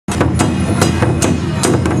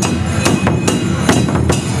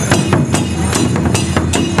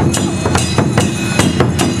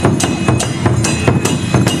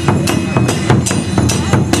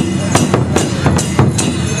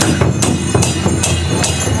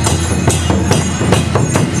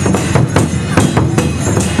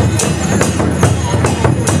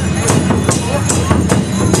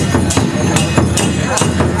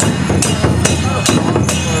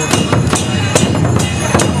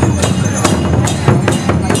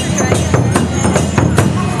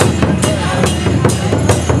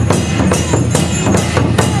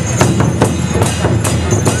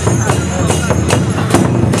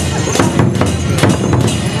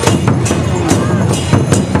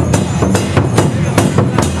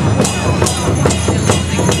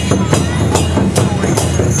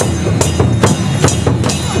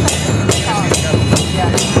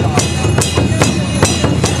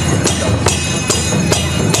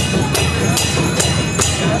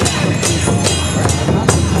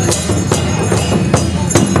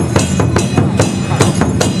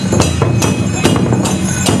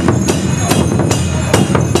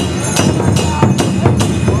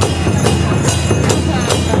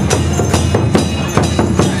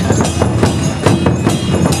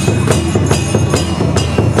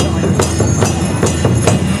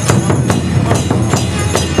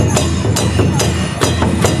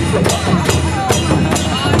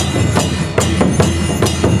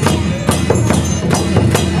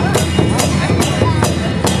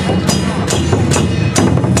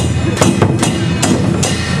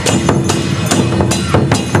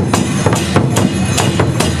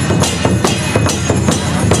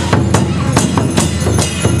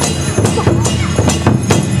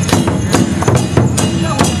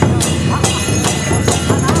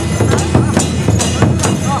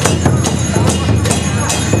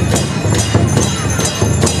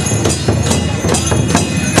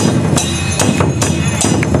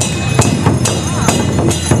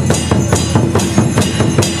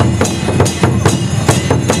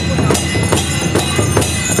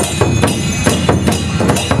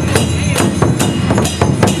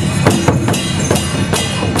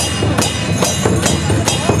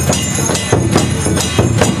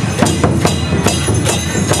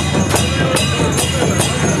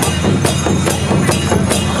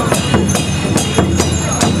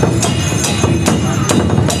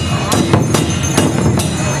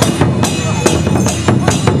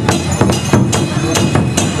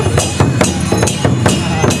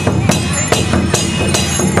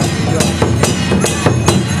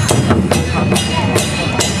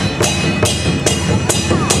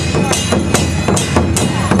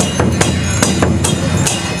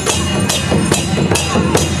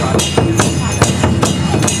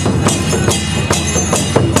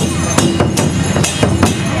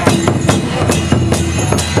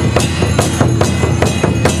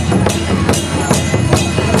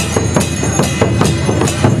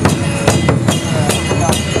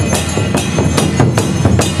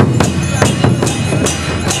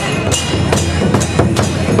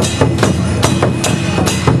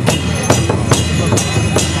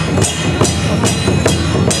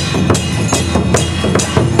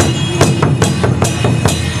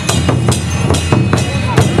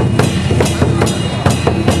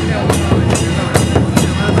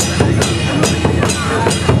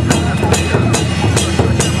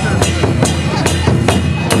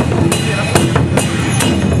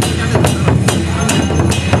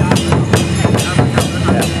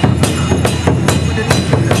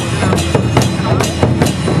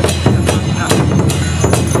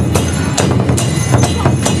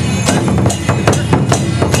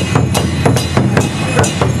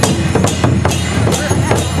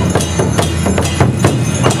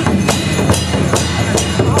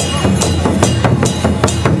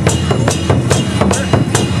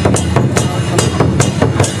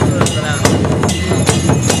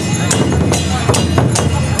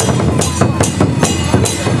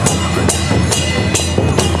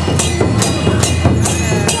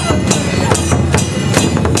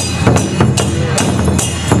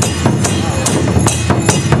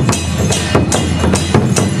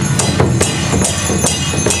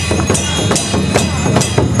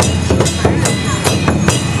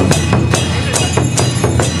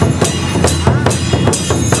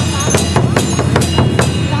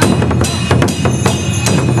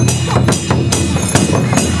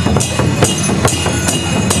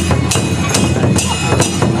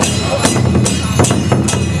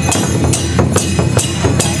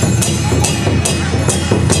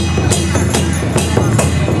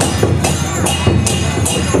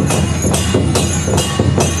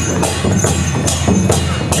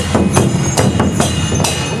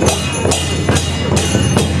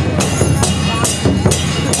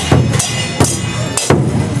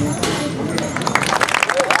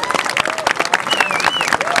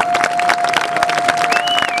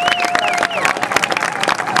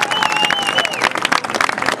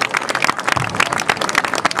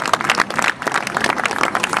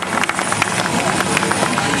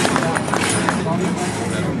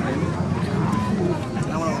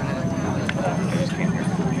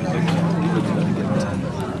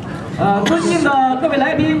尊敬的各位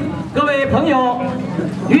来宾、各位朋友、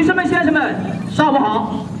女士们、先生们，上午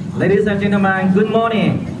好。Ladies and gentlemen, good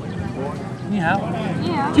morning。你好。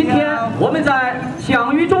今天我们在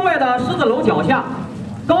享誉中外的狮子楼脚下，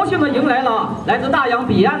高兴地迎来了来自大洋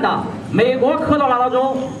彼岸的美国科罗拉多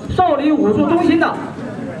州少林武术中心的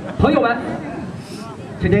朋友们。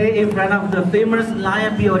Today, in front of the famous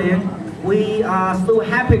Lion Building, we are so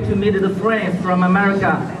happy to meet the friends from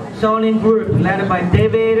America, Shaolin Group, led by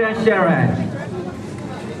David and Sharon.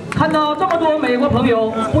 看到这么多美国朋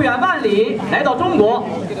友不远万里来到中国，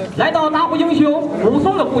来到大武英雄武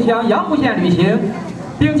松的故乡阳谷县旅行，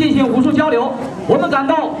并进行武术交流，我们感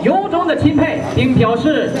到由衷的钦佩，并表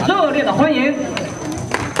示热烈的欢迎。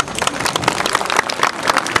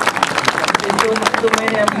 So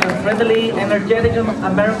many of the friendly, energetic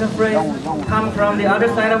American friends come from the other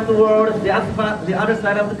side of the world, the other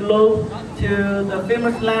side of the globe, to the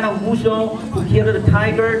famous land of Wushu, who killed the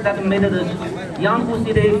tiger that made the Yangpu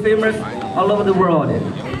city famous all over the world.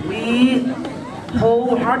 We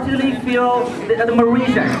wholeheartedly feel the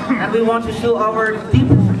admiration, and we want to show our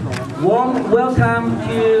deep, warm welcome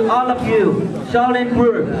to all of you, Shaolin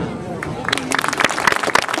Group.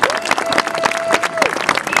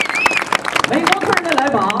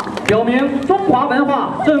 表明中华文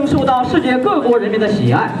化正受到世界各国人民的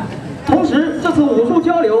喜爱，同时这次武术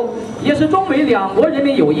交流也是中美两国人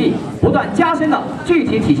民友谊不断加深的具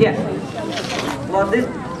体体现。Well, this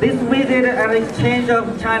visit and exchange of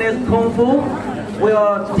Chinese Kung Fu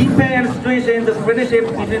will deepen and strengthen the friendship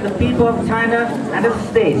between the people of China and the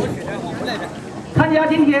States. 参加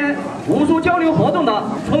今天武术交流活动的，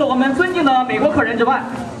除了我们尊敬的美国客人之外，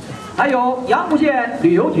还有阳谷县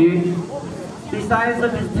旅游局。 Besides the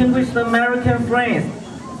distinguished American friends,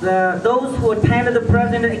 those who attended the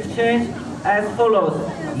present exchange as follows: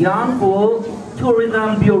 Yangbu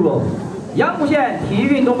Tourism Bureau, 阳谷县体育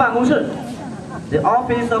运动办公室 the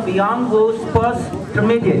Office of Yangbu Sports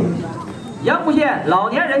Committee, 阳谷县老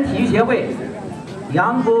年人体育协会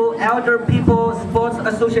Yangbu Elder People Sports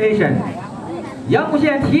Association, 阳谷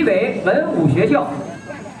县体委文武学校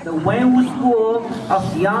the Wenwu School of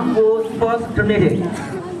Yangbu Sports Committee.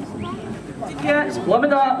 今天我们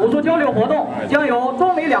的武术交流活动将由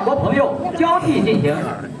中美两国朋友交替进行。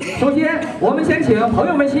首先，我们先请朋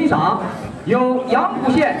友们欣赏由阳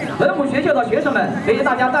谷县文武学校的学生们为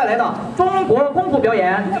大家带来的中国功夫表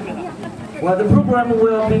演。Well, the program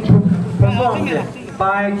will be performed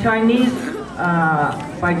by Chinese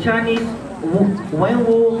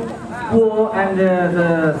Wenwu School and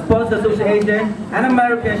the Sports Association and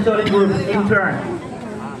American Shaolin Group in turn.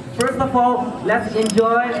 First of all, let's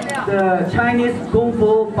enjoy the Chinese Kung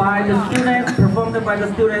Fu by the students, performed by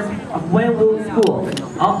the students of Wenwu School.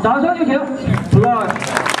 好，掌声有请。Applause.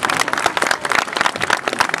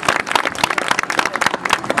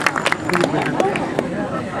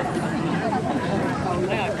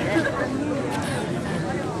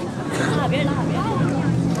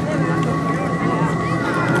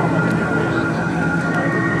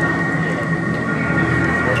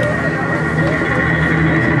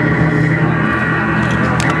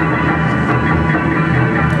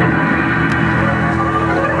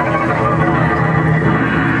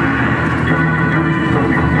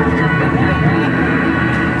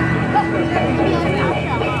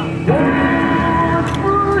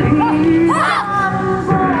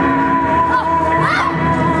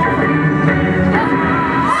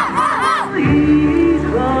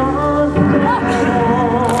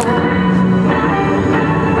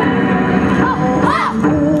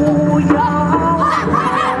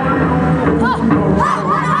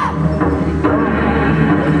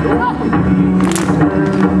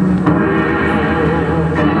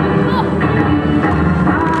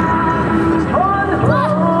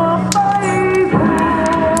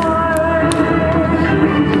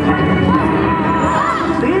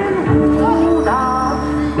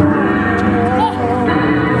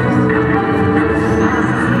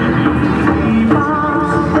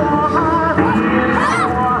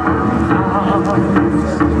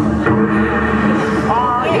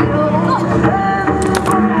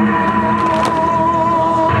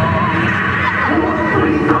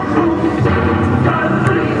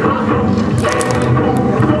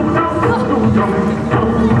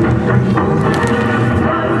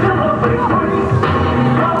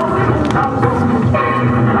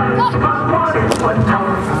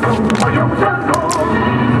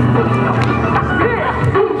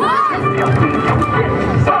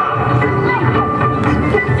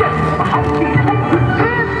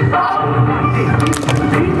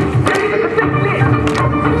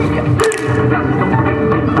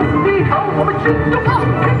 我们群众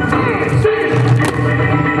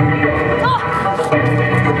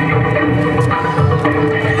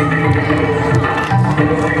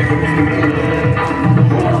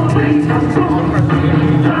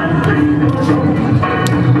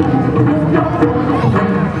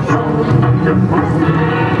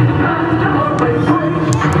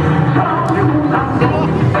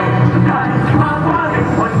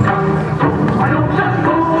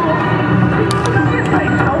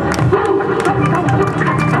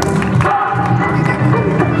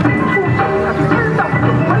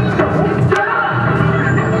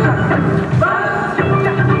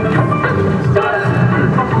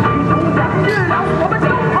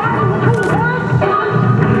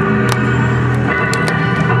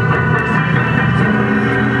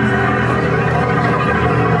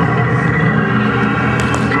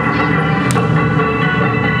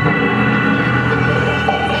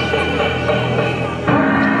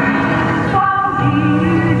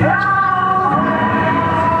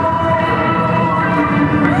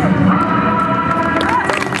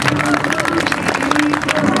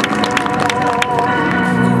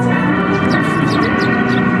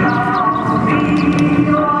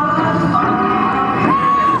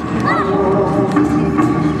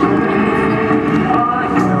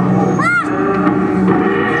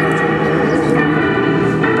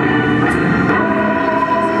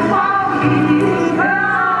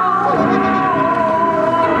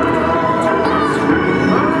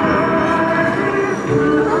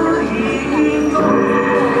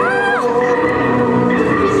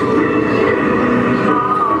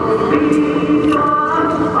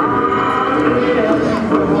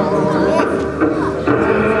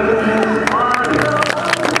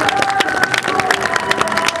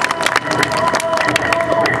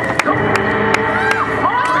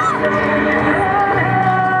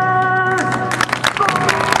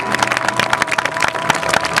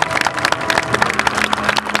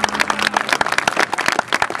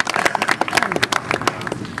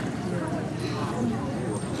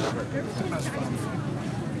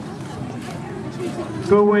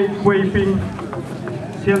各位贵宾、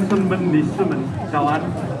先生们、女士们，早安！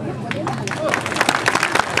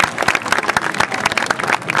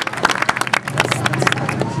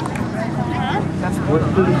我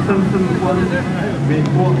是深圳湾美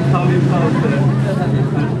国少林报的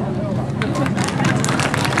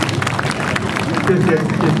谢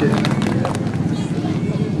谢。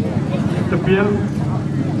这边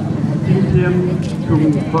今天从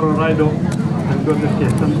Colorado 很多的学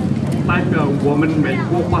生代表我们美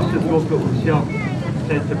国80多个武校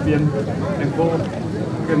在这边能够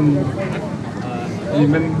跟你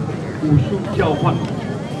们武术交换，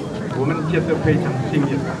我们觉得非常幸运。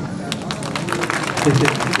谢谢。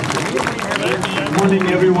Good morning,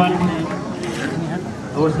 everyone.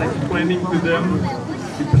 I was explaining to them,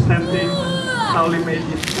 representing Shaolin AD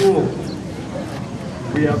School.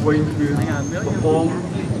 We are going to perform,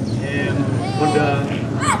 and for the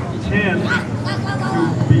chance to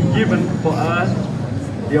be given for us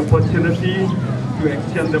the opportunity to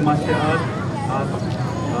exchange the martial arts,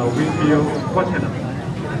 we feel fortunate,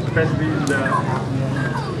 especially in the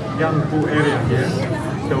Yangpu area here.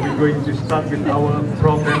 So we're going to start with our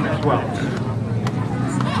program as well.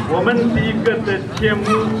 我们第一个的节目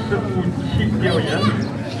是武器表演，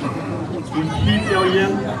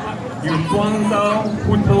有双刀、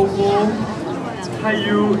虎头锅，还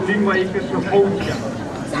有另外一个是后枪。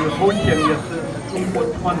后枪也是中国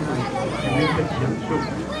传统里面的枪术。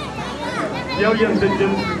表演的人是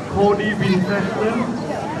Cody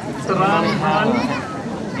Winchester、Tran Han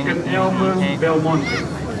跟 Elmer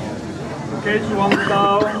Belmonte。Okay, Shuang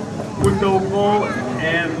Tao, Putoko,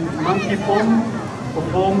 and Monkey Form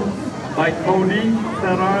performed by Cody,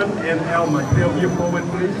 Saran, and Elmer. Tell me forward,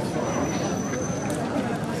 please.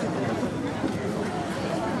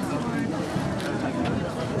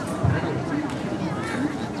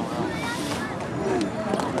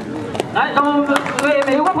 来，让我们为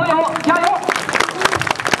美国朋友加油！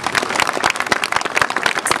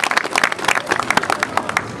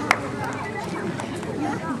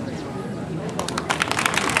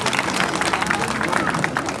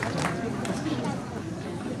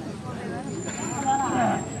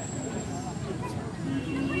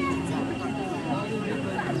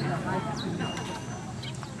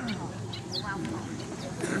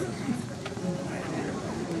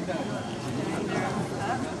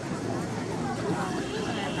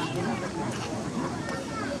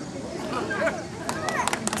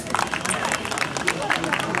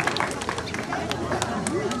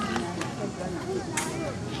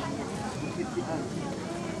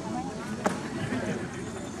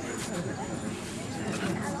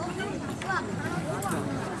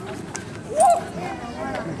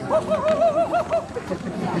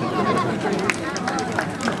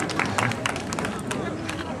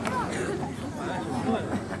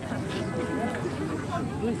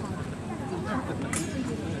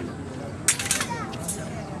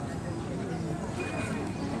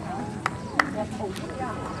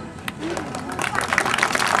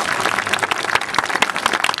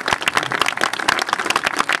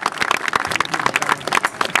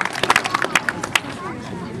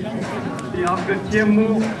 第二个节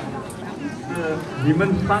目是你们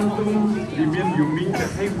山东里面有名的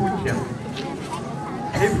黑虎拳。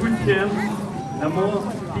黑虎拳，那么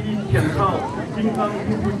第一拳套是金刚虎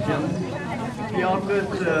虎拳，第二个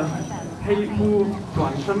是黑虎转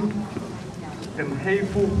身跟黑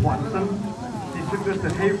虎缓身，第四个是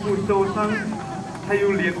黑虎收伤，还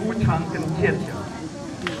有练武场跟切拳。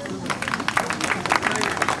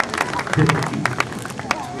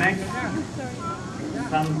Next.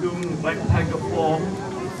 Sandung Black Tiger Form,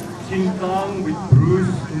 King Kong with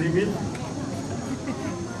Bruce Limit,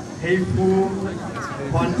 Heifu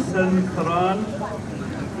Swanson Tran,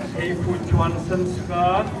 Heifu Swanson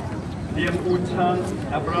Scott, Lian Uchang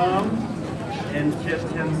Abraham, and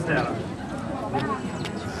Chetchen Sarah.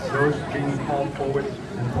 Those being called forward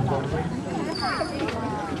and perform, please.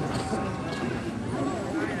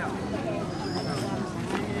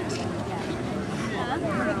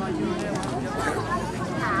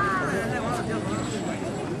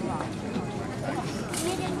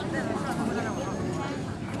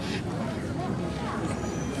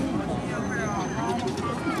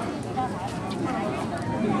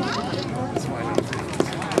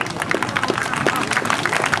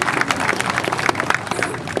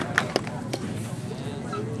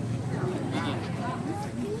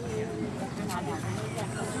 好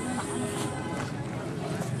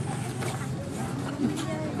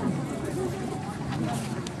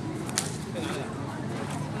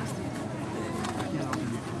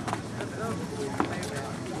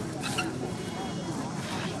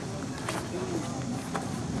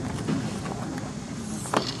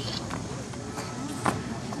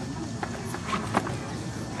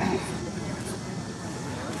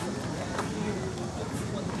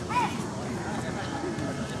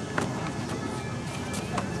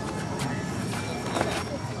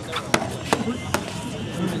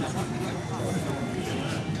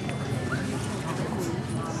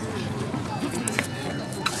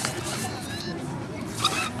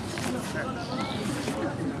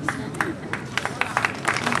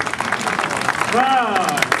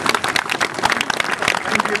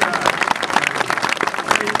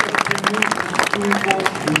波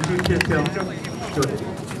武术协调。对，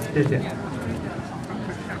谢谢。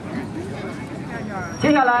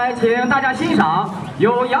接下来，请大家欣赏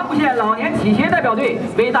由阳浦县老年体协代表队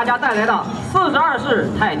为大家带来的42式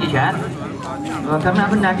太极拳。Coming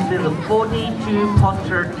up next is 42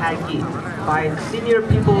 posture Tai Chi by Senior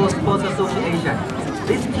People Sports Association.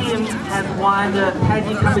 This team has won the Tai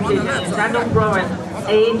Chi competition in Shandong Province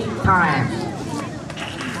 8 times.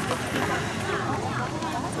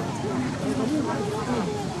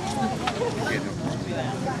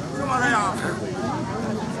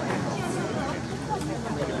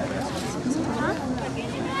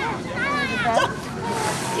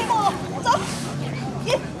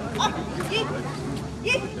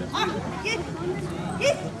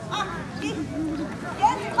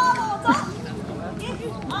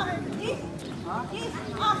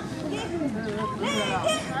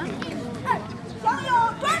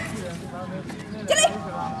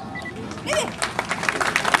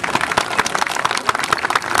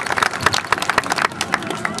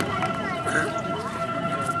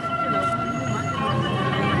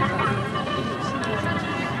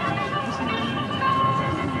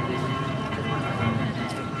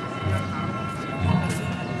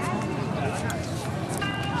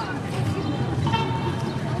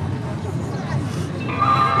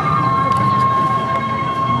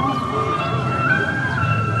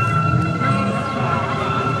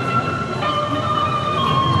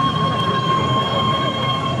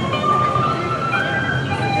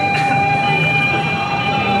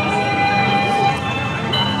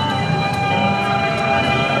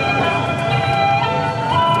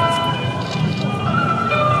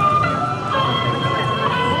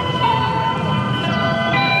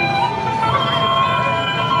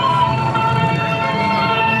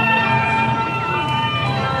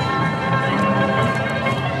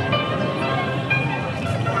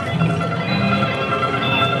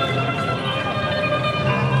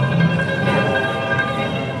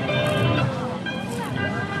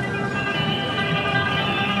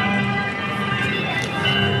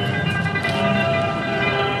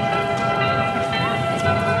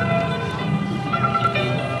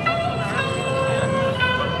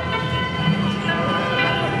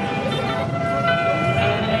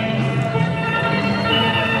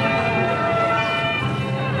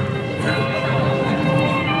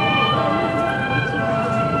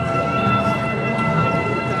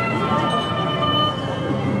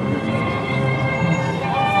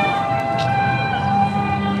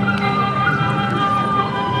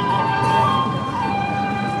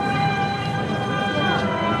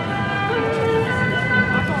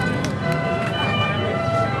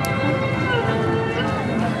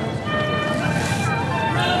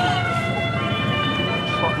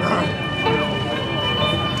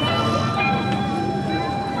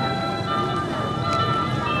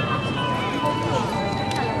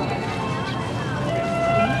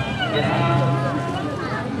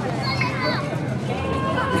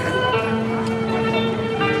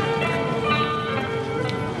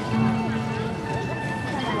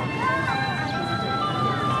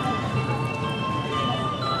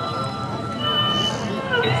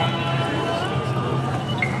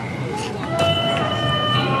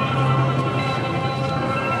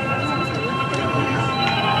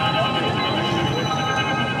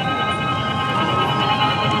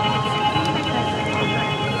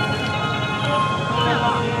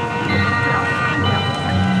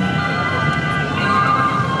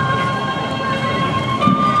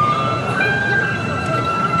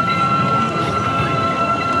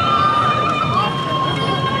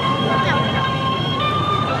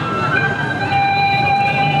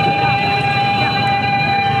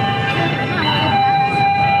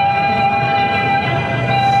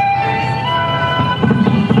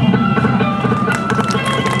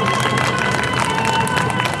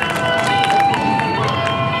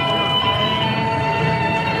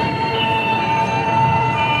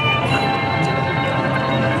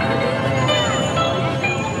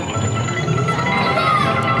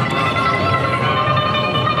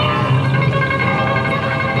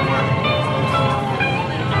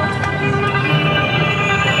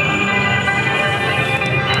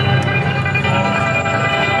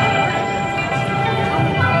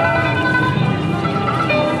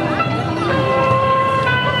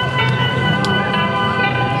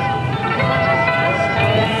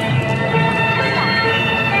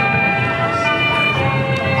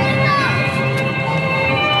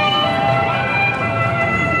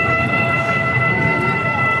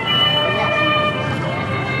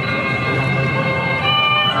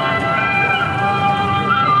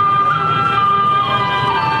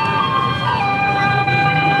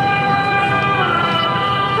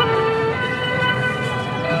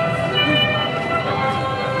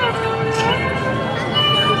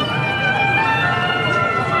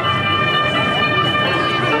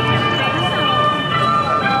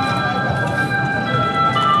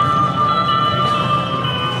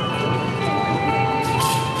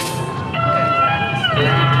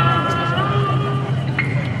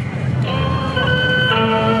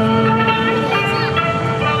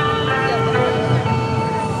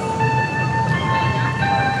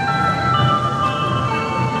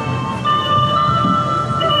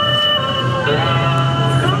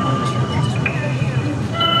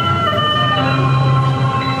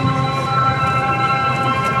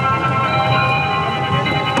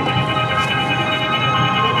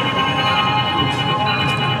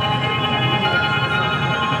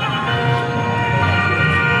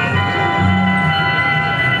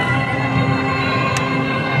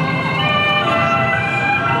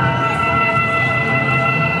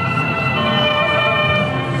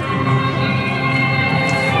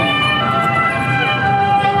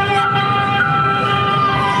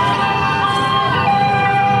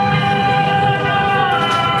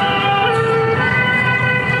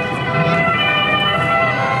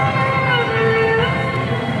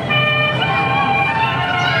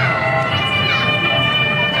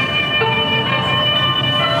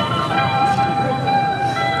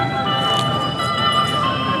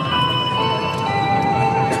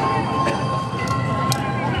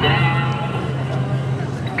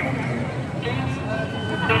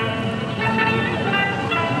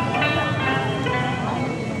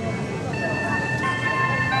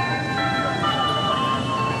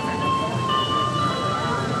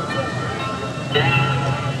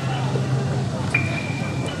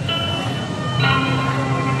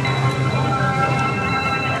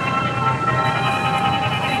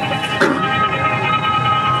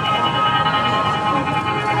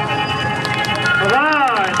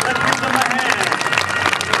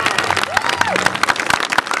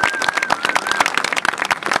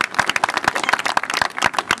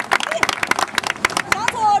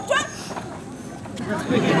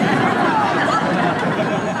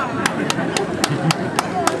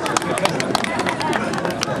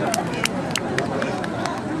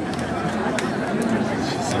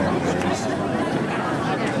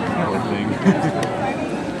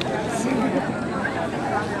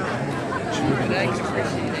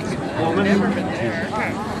 我们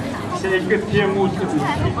这个节目是武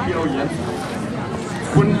器表演，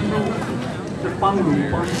分数是帮龙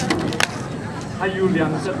帮，还有2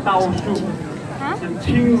个道术是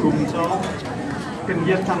青龙刀跟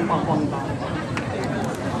叶上八荒刀。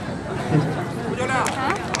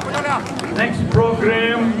Next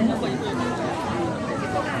program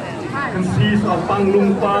consists of Pang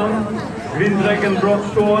Lung Pang, Green Dragon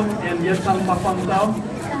Broadsword, and Yesang Papang Tao.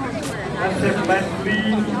 Let's have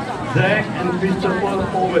Leslie, Zach, and Christopher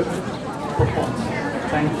forward perform.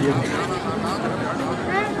 Thank you.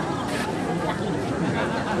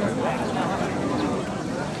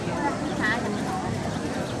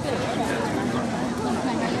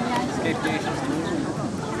 Escape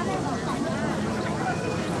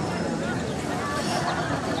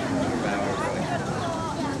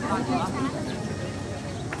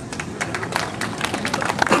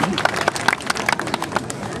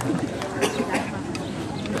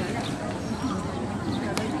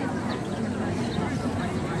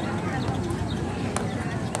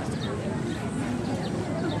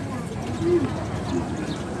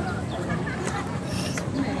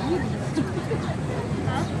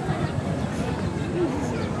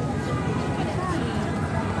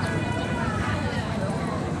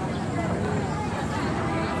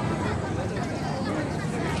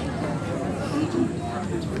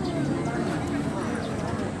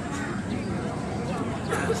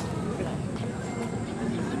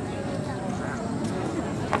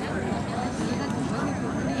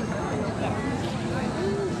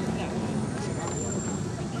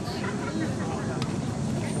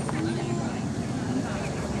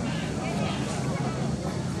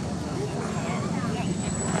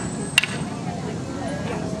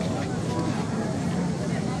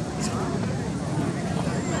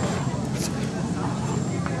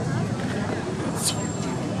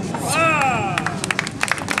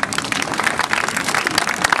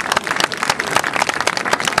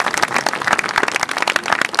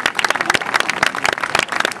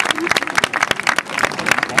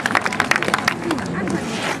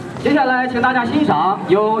接下来，请大家欣赏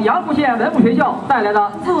由阳浦县文武学校带来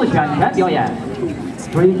的自选拳表演。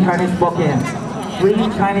Free Chinese Boxing, Free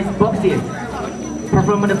Chinese Boxing,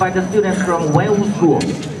 performed by the students from Wenwu School.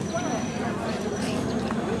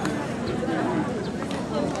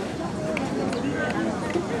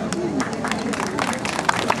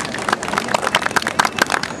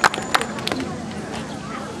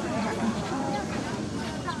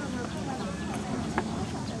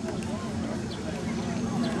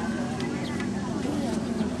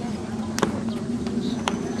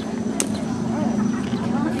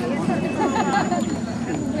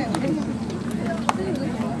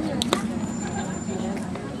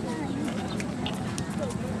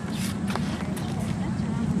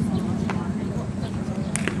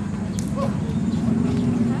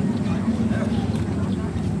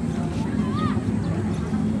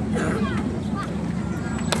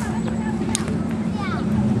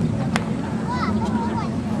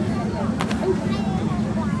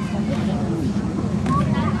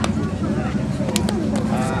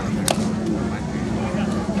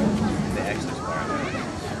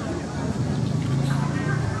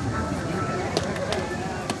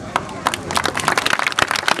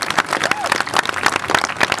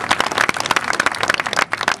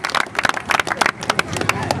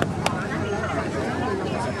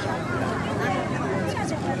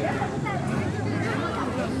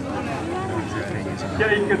 下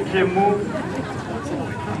一个节目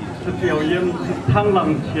是表演螳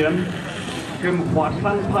螂拳跟华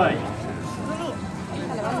山派，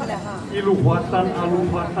一路华山、二路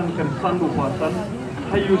华山跟三路华山，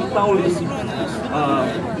还有少林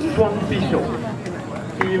双匕首，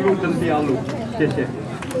第一路跟第二路，谢谢。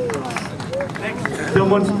Next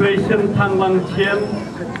demonstration 螳螂拳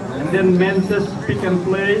and then Menses pick and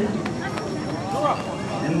play,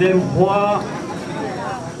 and then Hua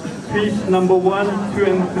piece number 1, 2,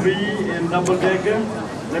 and 3 and double dagger.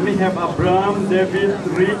 Let me have Abraham, David,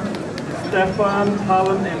 Rick, Stefan,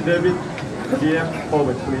 Alan, and David here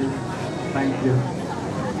forward, please. Thank you.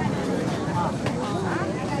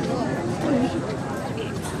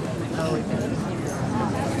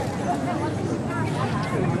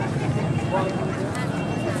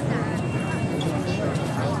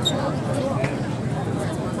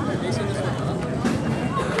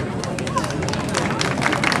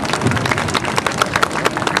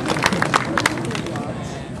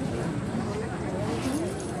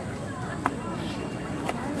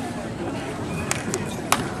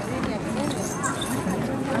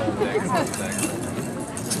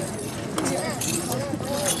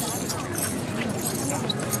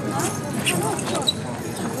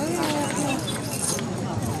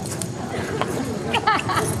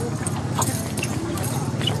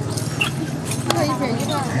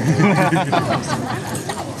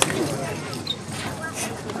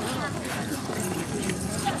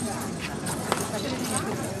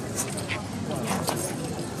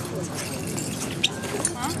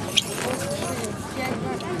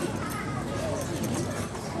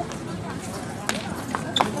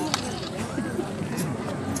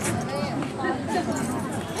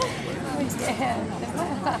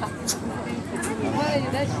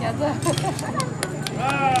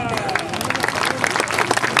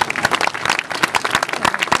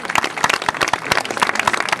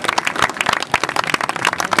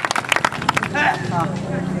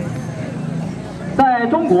 在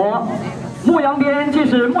中国，牧羊鞭既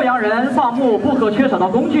是牧羊人放牧不可缺少的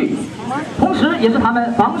工具，同时也是他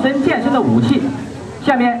们防身健身的武器。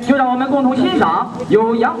下面就让我们共同欣赏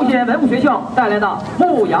由阳谷县文物学校带来的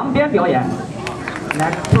牧羊鞭表演。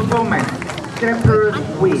Next performance, shepherd's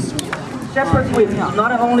whip. Shepherd's whip is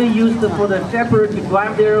not only used for the shepherd to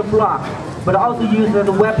drive their flock, but also used as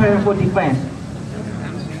a weapon for defense.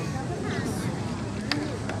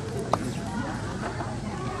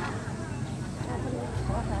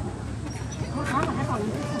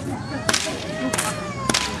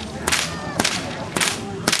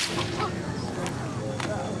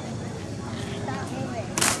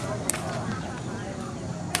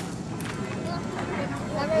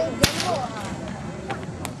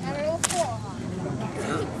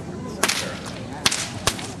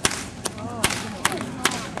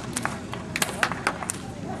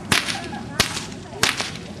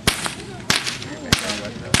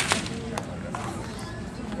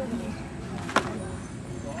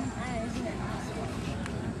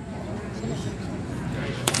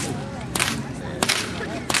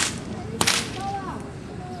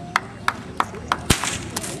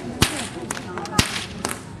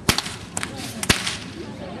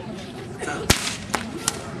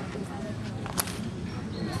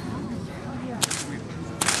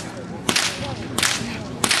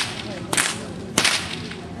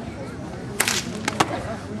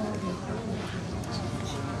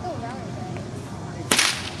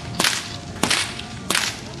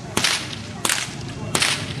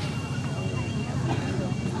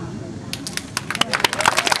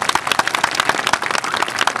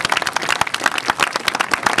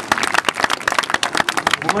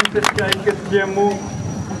这下一个节目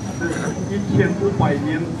是1500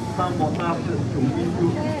年沙漠大师从印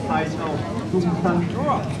度带到中山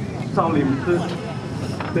少林寺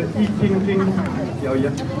的易筋经表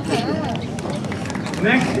演。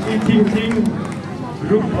Next, 易筋经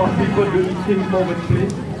group of people do易筋 forward,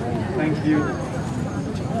 please. Thank you.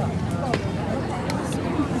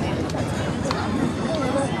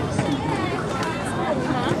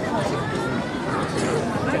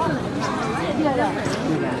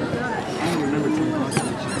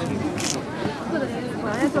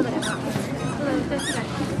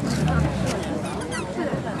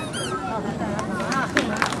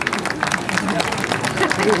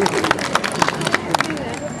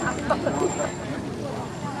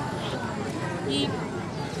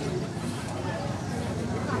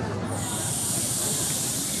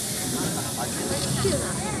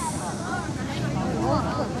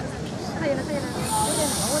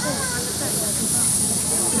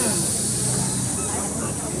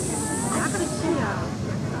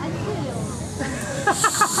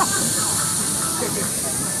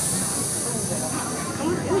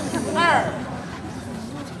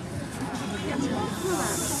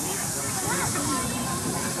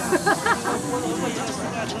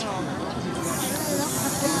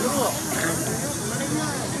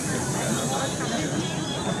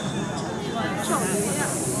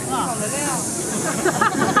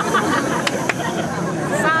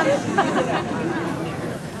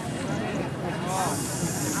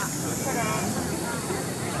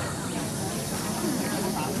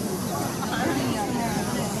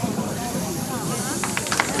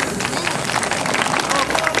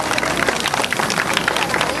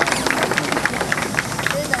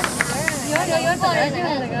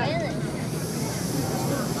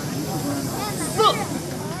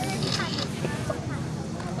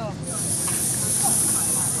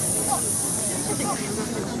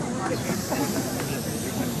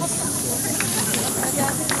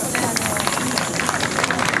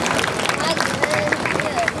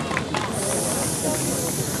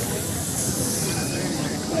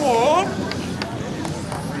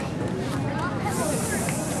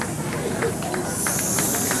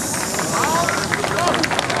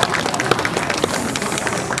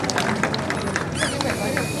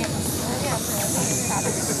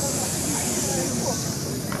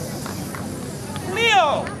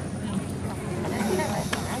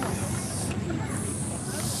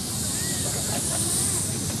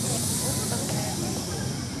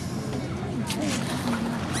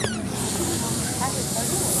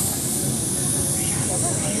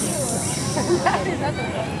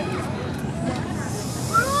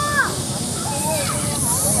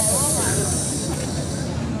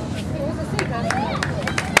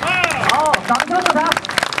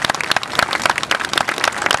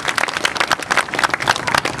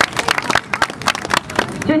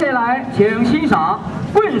 来，请欣赏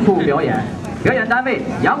棍术表演，表演单位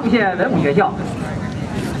阳谷县文武学校。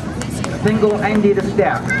Single-handed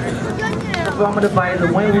step performed by the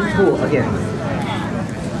Wenwu School again.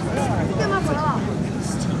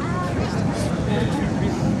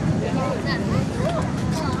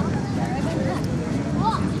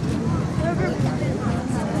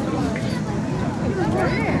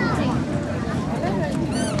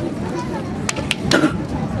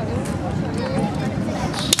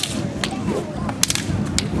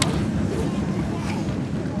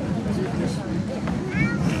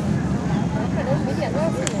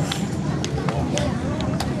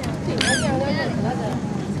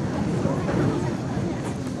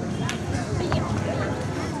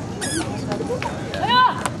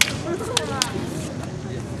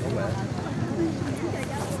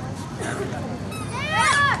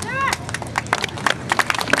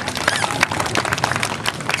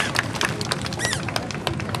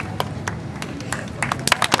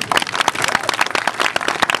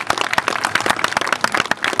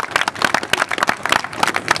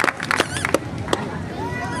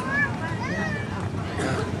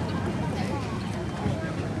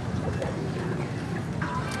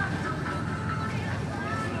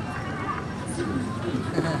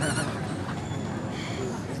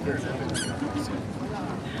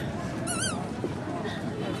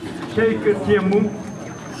这个节目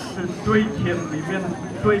是最前里面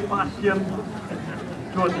最发现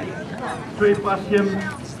做的，最发现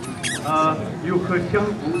如何相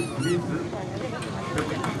互理解，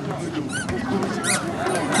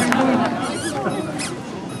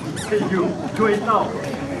还有追到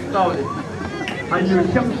的，还有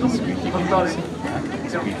相送碰到的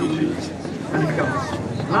相送的，很高，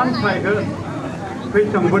蓝彩和非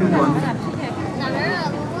常温暖，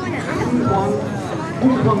疯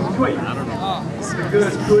狂追，这个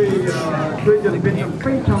追着变得非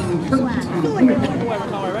常生气很痛苦，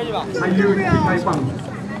还有其他方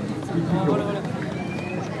一起做，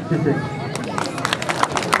谢谢。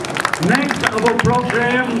Next, our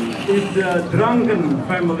program is the Drunken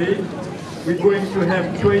Family. We're going to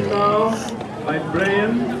have Choi Tao by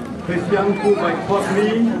Brian, Christian Fu by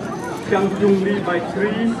Courtney, Xiang Jung Lee by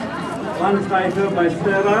Chris, Lan Tiger by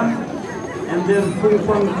Sarah, and then Fung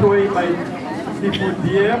Fang Choi by Sifu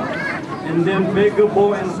Diep, and then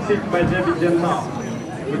Begabo and Stick by David Jen Mao.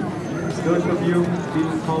 Those of you,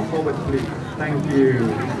 please call forward, please. Thank you.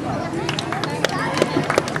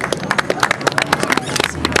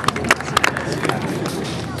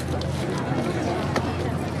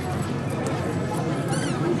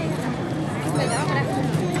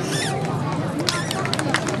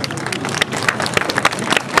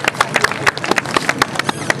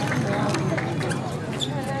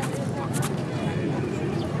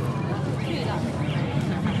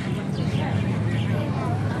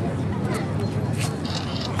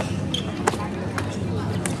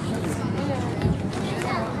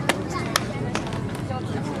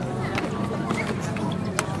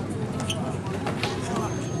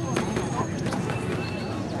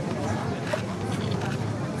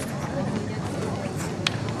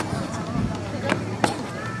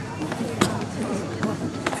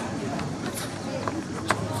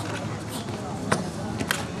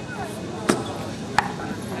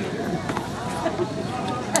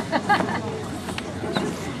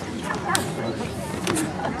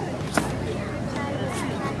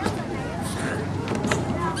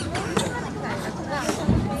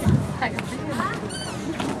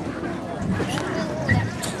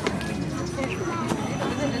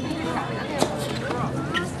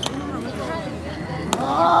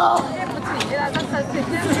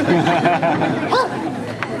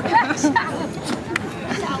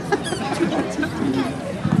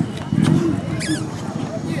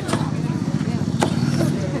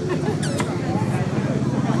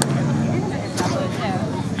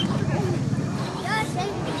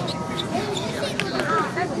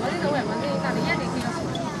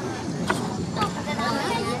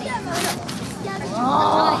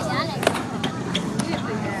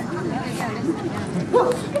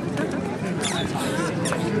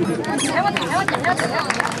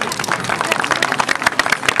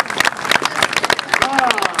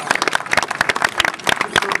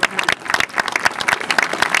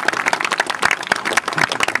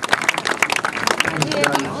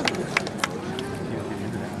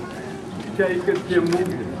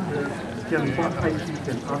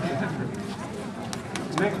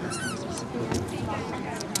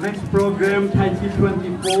 Next program, Tai Chi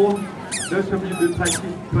 24. Those of you do Tai Chi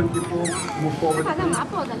 24, move forward, please.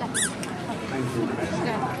 Thank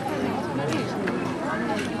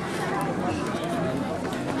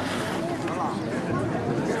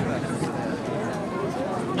you.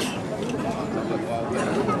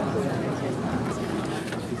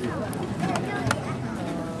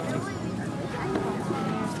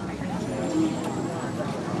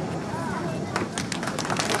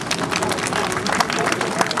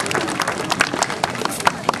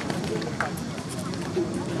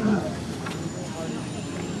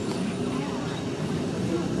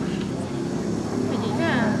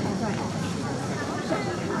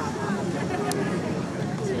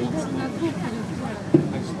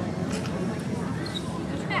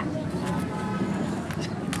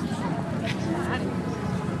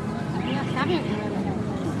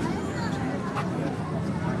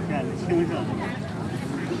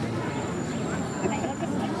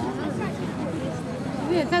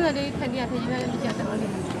 里看电视，应该比较多的。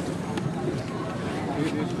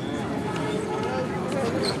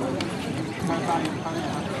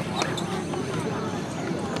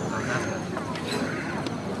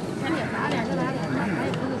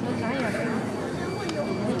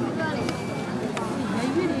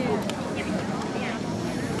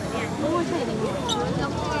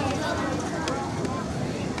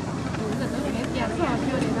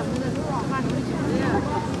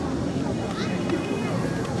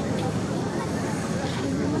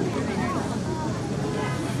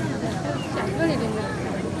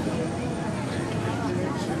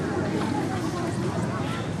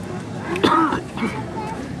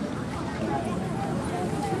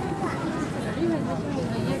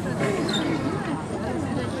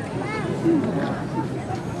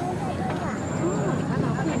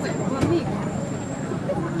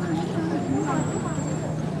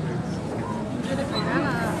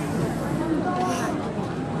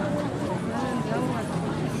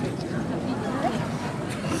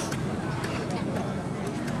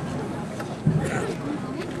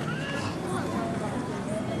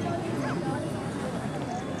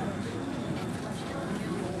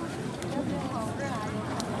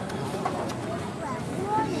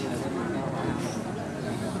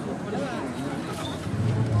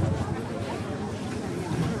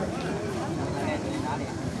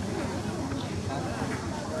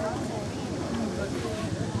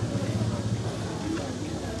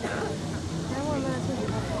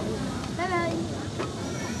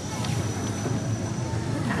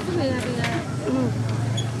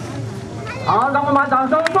好，让我们把掌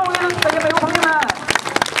声送给这些美国朋友们。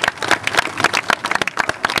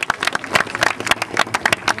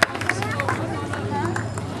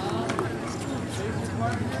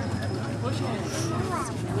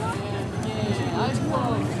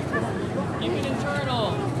Keep it internal.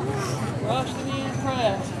 Brush the knee and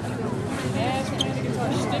press. Ass and the guitar.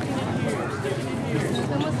 Sticking in here. Sticking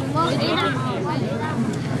in here.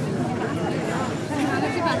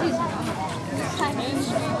 Hand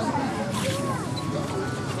sweeps.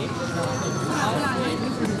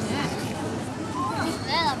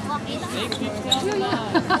 Snake sweeps down the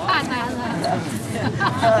line.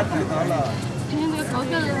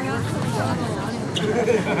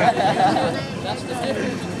 That's the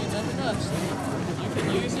difference between them and us. You can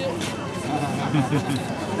use it.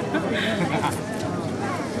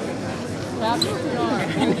 Tap with your arm.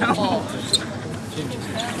 Hold the ball. Chicken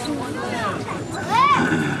snap on one leg.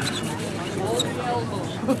 Hold the elbow.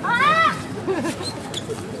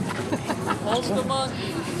 Pulse the monkey.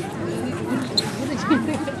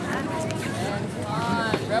 And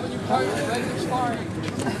fine. Grabbing your partner, regular sparring.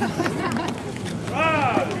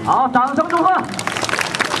 好，掌声祝贺。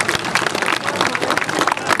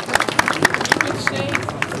 Keep it safe.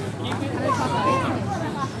 Keep it safe.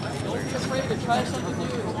 Don't be afraid to try something new.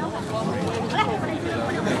 No one's walking away with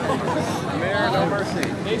no mercy.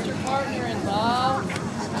 Face your partner and bow.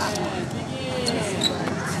 And begin.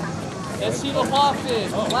 Let's see the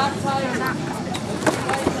hawfish. Black tiger.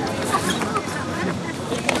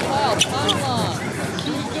 Big cloud. Pylon.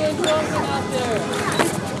 Who's good jumping out there?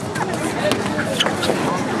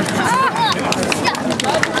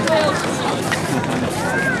 Ride your tail, sweet.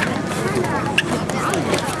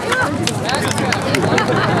 Backtrack.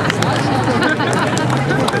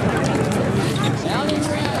 Down and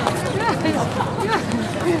round.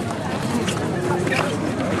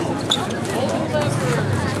 Hold the lever.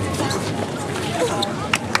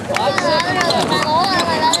 5 seconds left.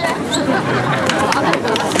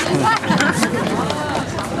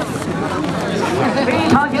 非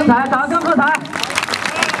常精彩，掌声喝彩。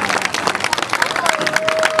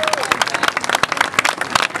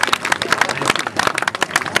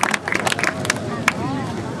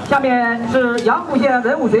下面是阳浦县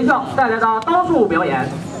文武学校带来的刀术表演。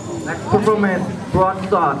Next performance,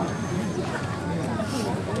 broadsword.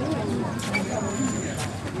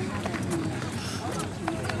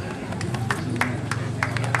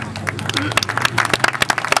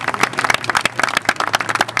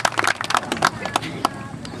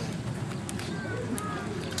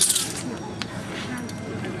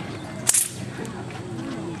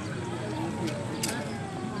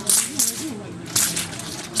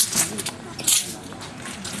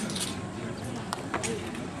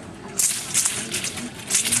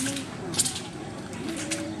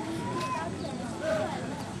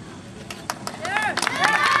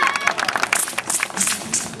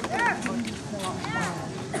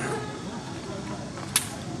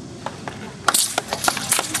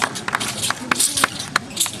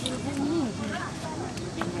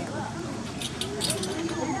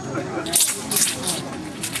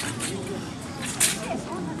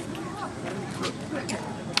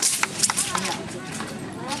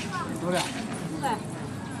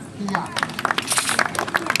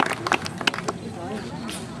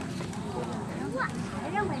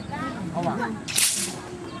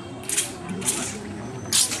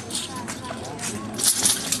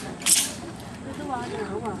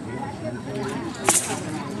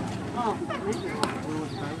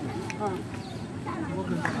 下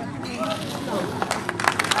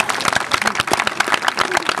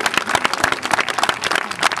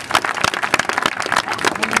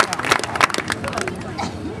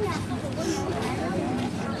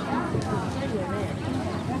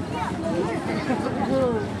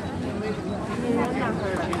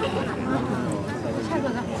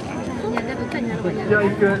一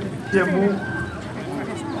个节目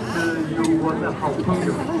是由我的好朋友，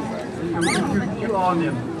从1992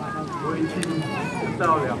年我已经知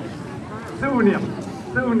道了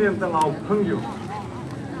15年的老朋友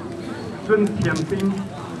孙天兵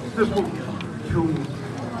师傅从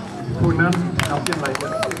湖南那边来的，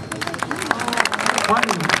欢迎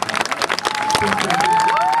孙天兵。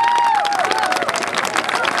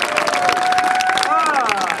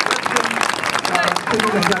这个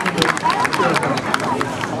下面的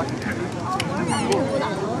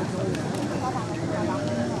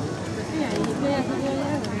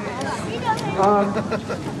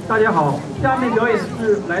大家好，下面表演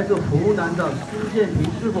是来自湖南的施建平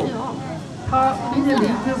师傅。施建平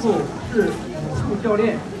师傅是武术教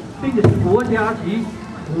练，并且是国家级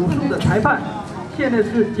武术的裁判，现在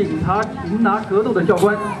是警察擒拿格斗的教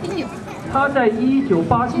官。他在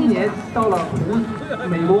1987年到了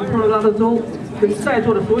美国科罗拉多州，跟在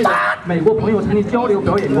座的所有的美国朋友曾经交流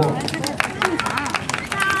表演过。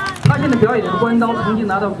他现在表演的关刀曾经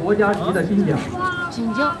拿到国家级的金奖。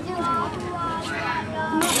请教。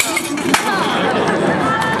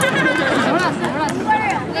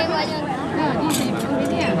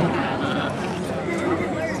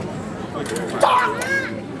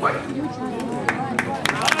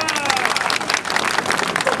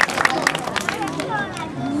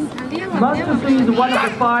Master Sui is one of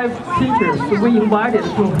the 5 teachers we invited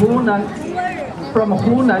to from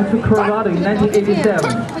Hunan to Colorado in 1987.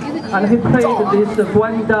 And he played this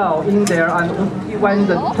Guan Dao in there and he won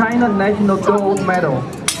the China National Gold Medal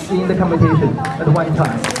in the competition at one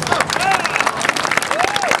time.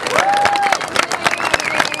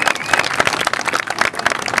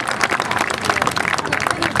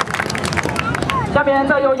 下面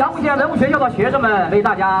再由杨浦县文物学校的学生们为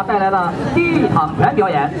大家带来了地躺拳表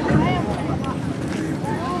演。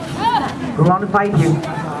Ground fighting。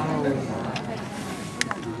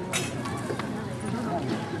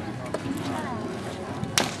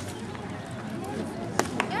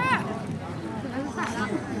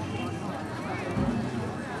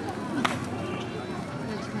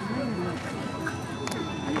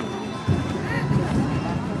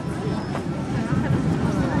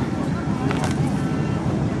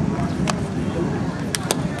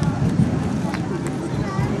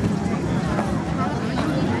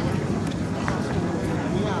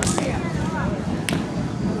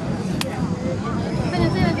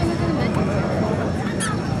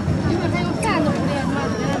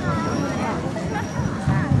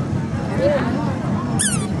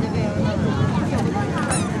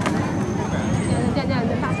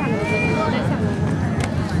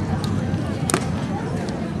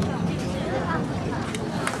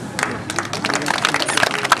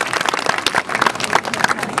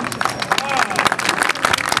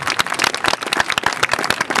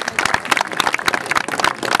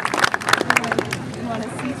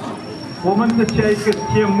我们的下一个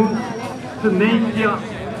节目是内家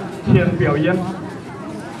拳表演。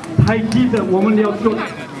太极的我们要做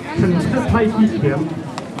城市太极拳，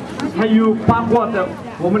还有八卦的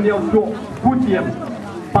我们要做福建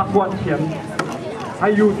八卦拳，还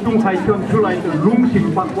有东海拳出来的龙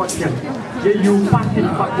形八卦拳，也有八形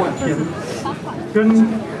八卦拳，跟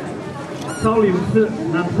少林寺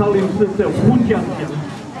南少林寺的胡家拳，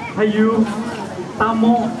还有大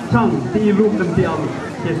漠上第一路跟第二路。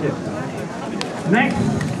谢谢。Next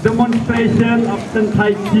demonstration of Sen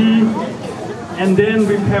Tai Chi, and then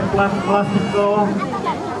we have classical,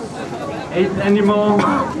 8 animal,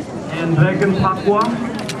 and dragon pakwa,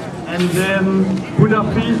 and then Buddha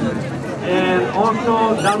feast, and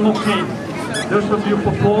also Dharma cake. Those of you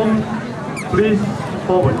perform, please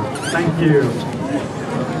forward. Thank you.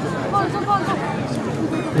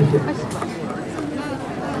 谢谢。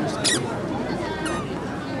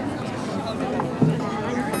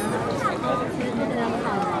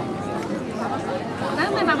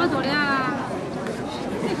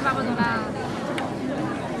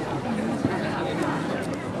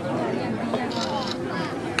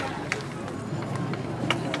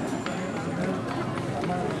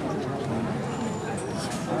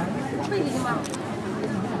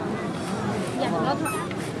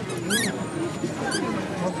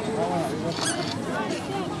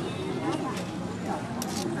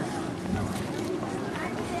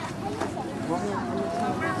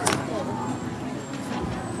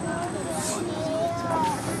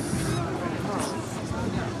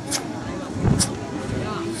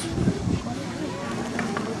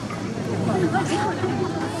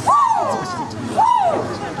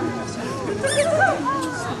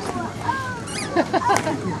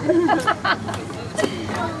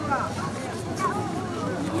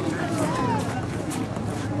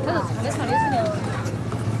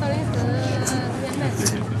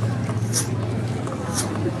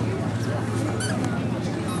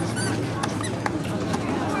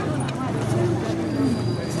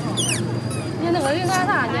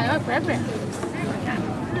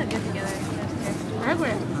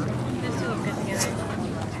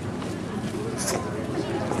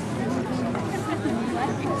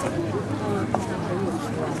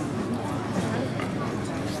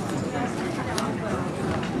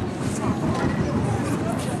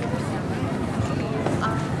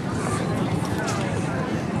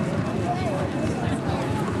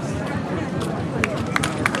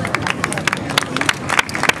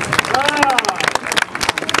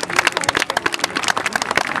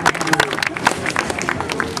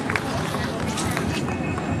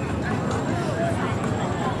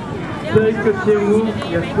这个节目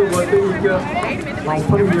也是我的一个老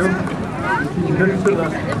朋友，已经认识了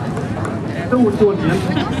这么多年。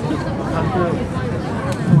他是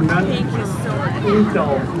湖南鹰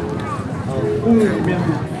爪功里面的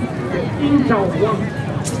鹰爪王，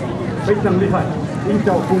非常厉害，鹰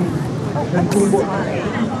爪功全中国，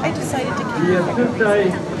也是在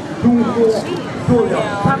中国做了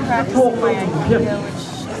30多个影片。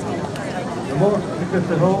那么这个时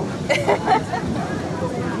候。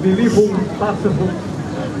李立峰大师傅，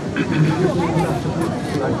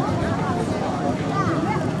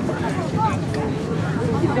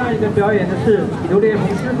下一个表演的是刘烈红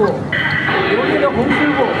师傅。刘烈的红师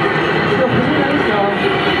傅是湖南省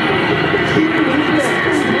新民县政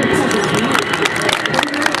协副主席，湖南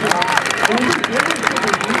省广电协会副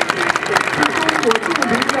主席，是中国著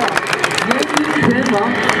名的原音拳王。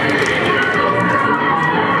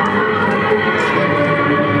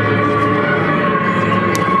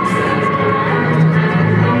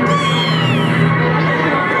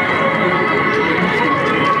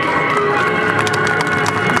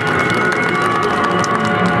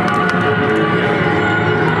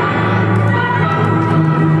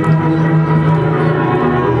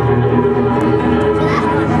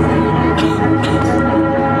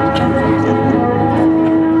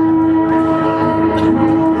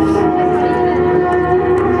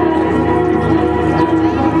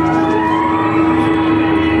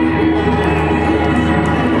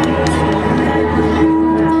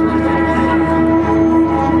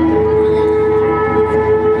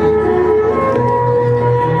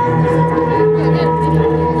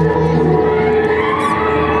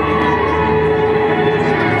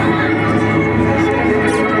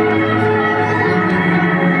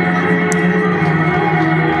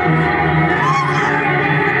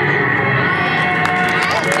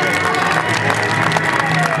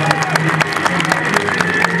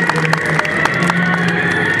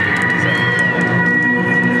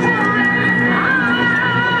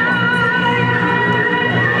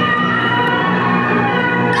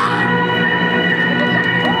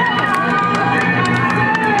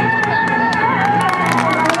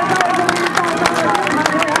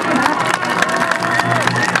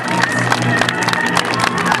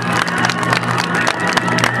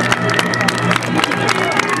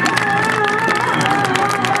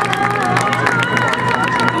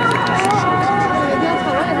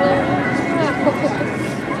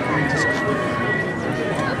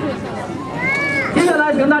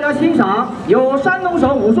请大家欣赏由山东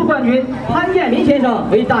省武术冠军潘建民先生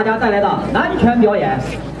为大家带来的南拳表演。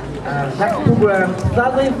Next program,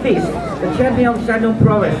 Southern Fist, the champion of Shandong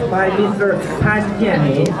Province by Mr. Pan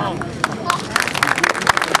Jianmin.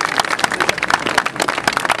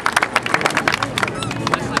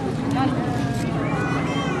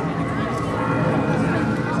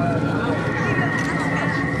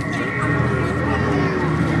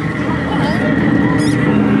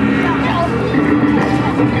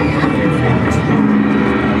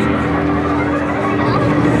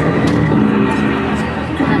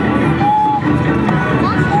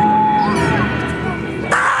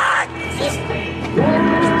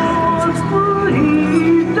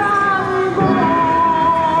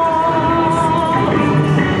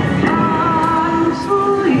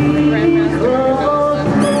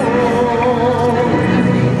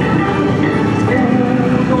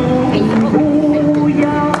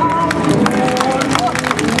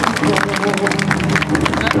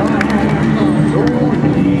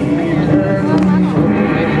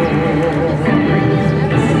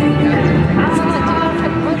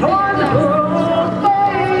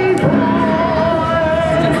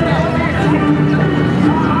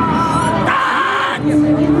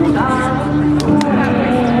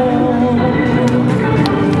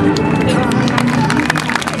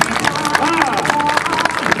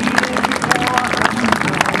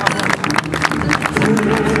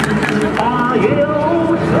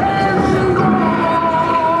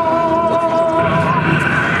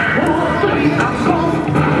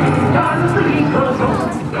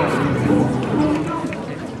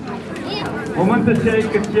 的下一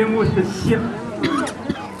个节目是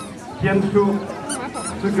天书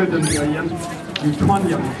，4个人表演，有穿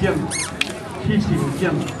杨剑、七星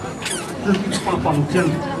剑、八方剑、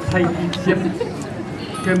太极剑，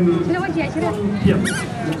跟双剑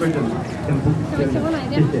，5个人全部表演，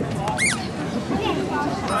谢谢。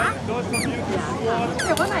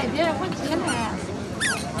我哪边？我接来。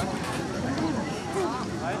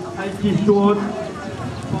太极说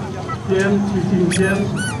剑、七星剑、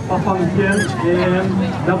八方剑 and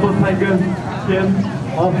double tiger 剑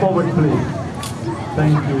all forward please.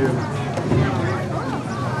 Thank you.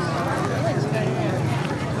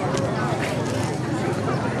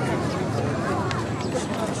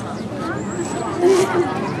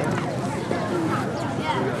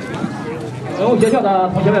 文物学校的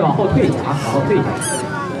同学们往后退一下啊，往后退一下。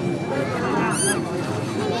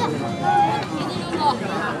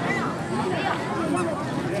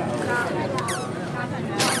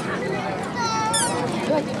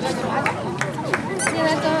现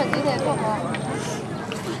在正好今天做好。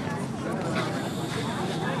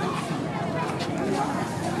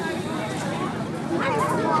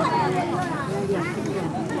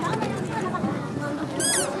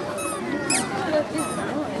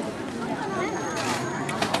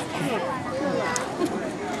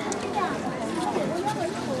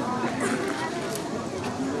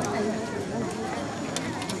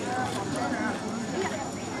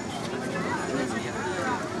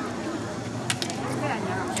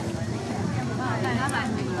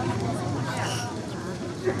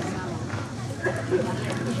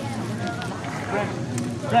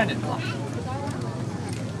Brandon.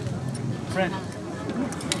 Brandon.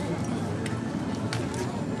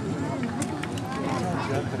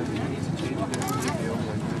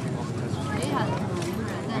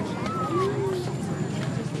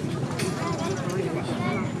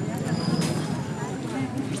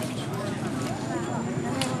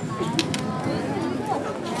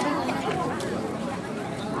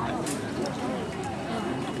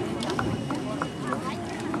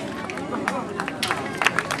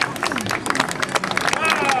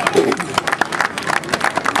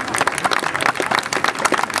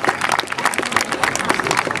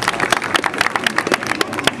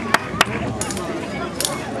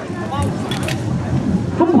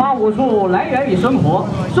武术来源于生活，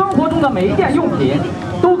生活中的每一件用品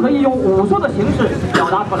都可以用武术的形式表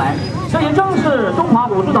达出来，这也正是中华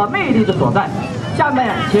武术的魅力之所在。下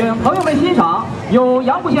面请朋友们欣赏由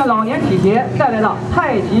杨浦县老年体协带来的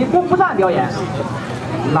太极功夫扇表演。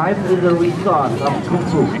Life is a result of Kung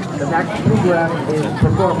Fu. The next program is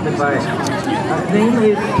performed by, the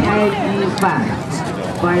name is Tai Chi Fan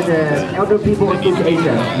by the Elder People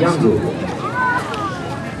Association, Yanggu.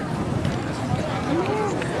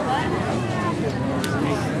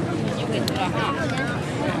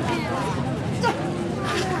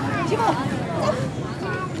 谢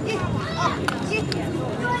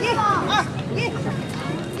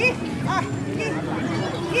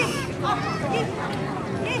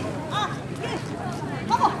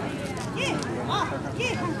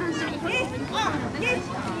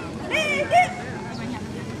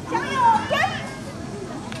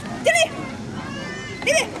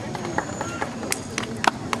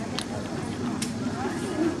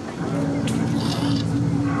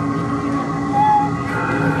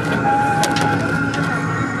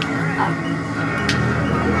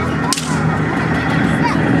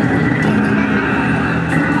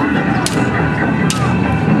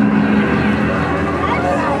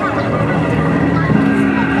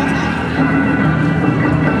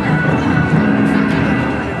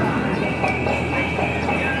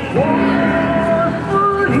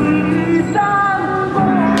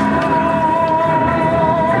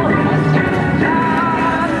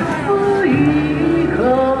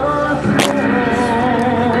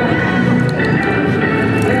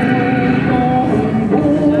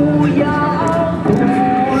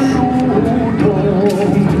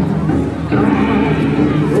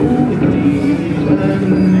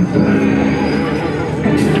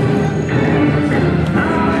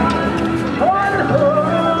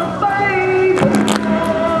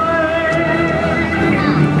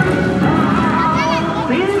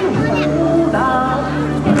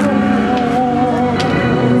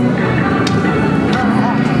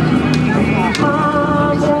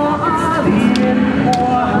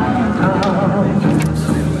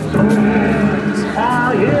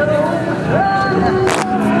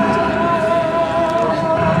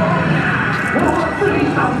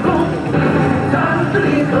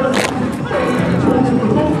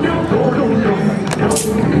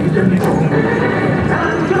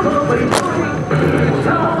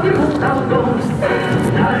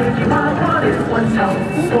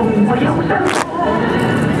我要生活，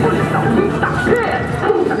我手一大片，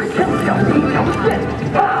路上小小一条线，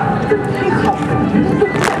真心好人人都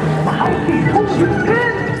见，我好比同学篇，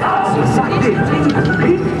发泄筋骨皮，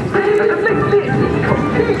那个内烈一口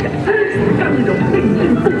气，干有定心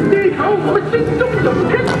不低头，我们心中有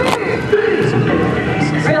天地。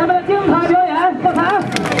为他们的精彩表演喝彩。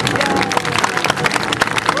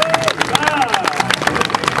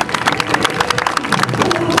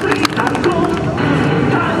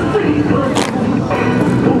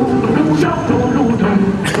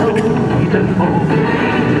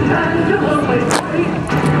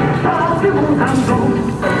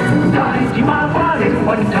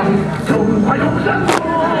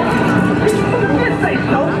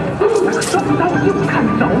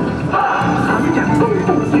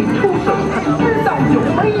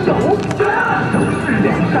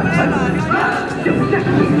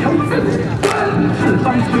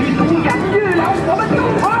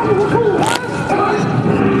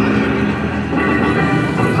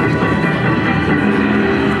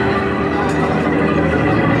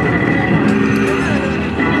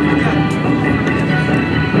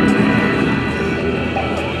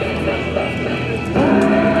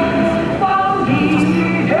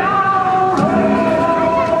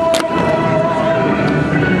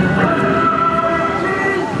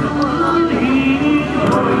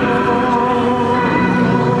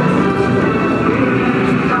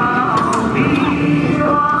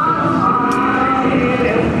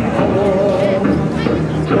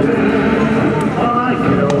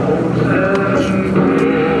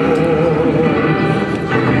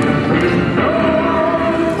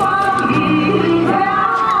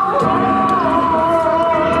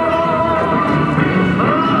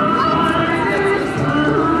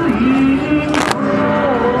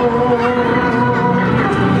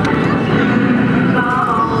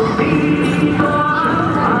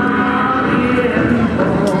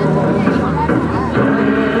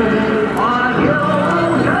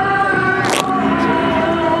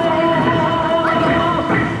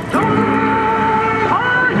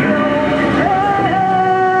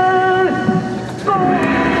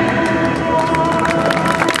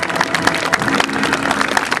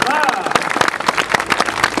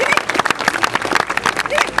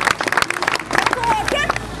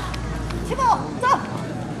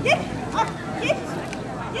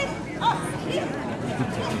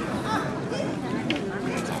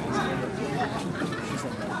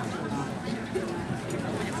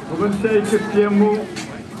我们这一个节目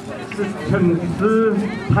是城市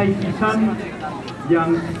太极山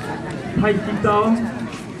杨太极道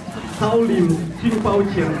草林金宝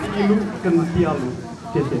前一路跟第二路，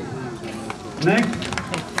谢谢。Next，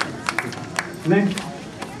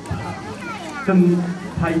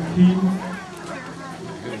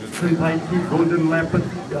 Tai Chi Golden Leopard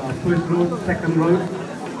first road, second road,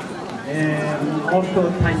 and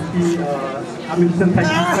also Tai Chi, Tai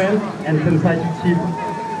Chi Friend and Tai Chi Chief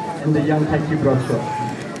and the young Tai Chi brother.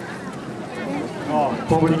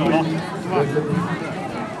 Forward please.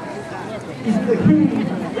 It's the king.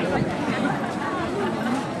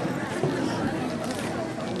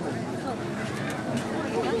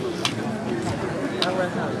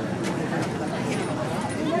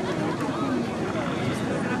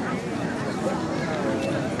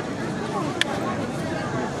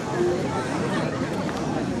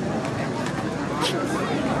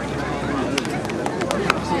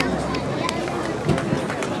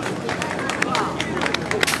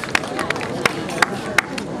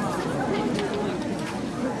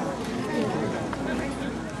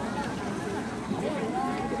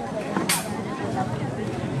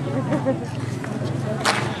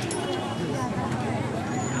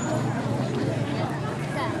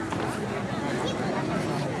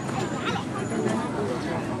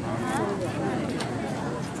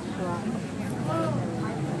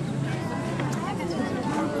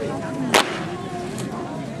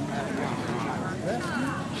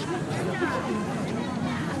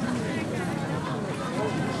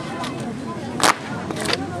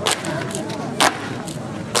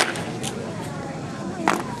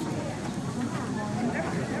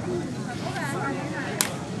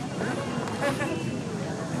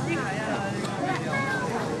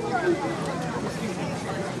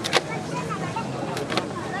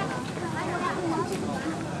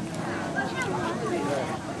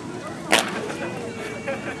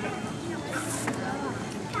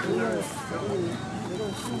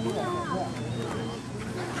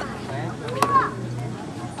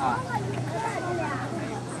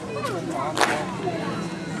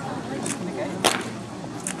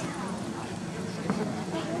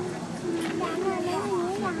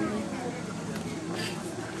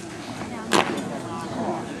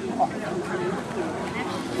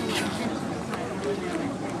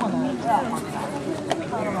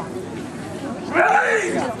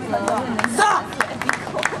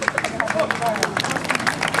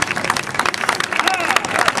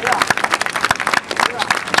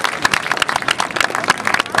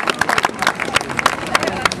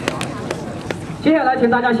 接下来，请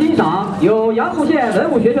大家欣赏由阳浦县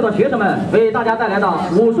文武学校的学生们为大家带来的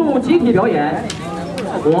武术集体表演。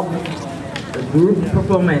我 The group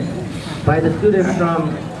performance by the students from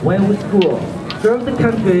Wenwu School serve the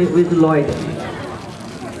country with loyalty.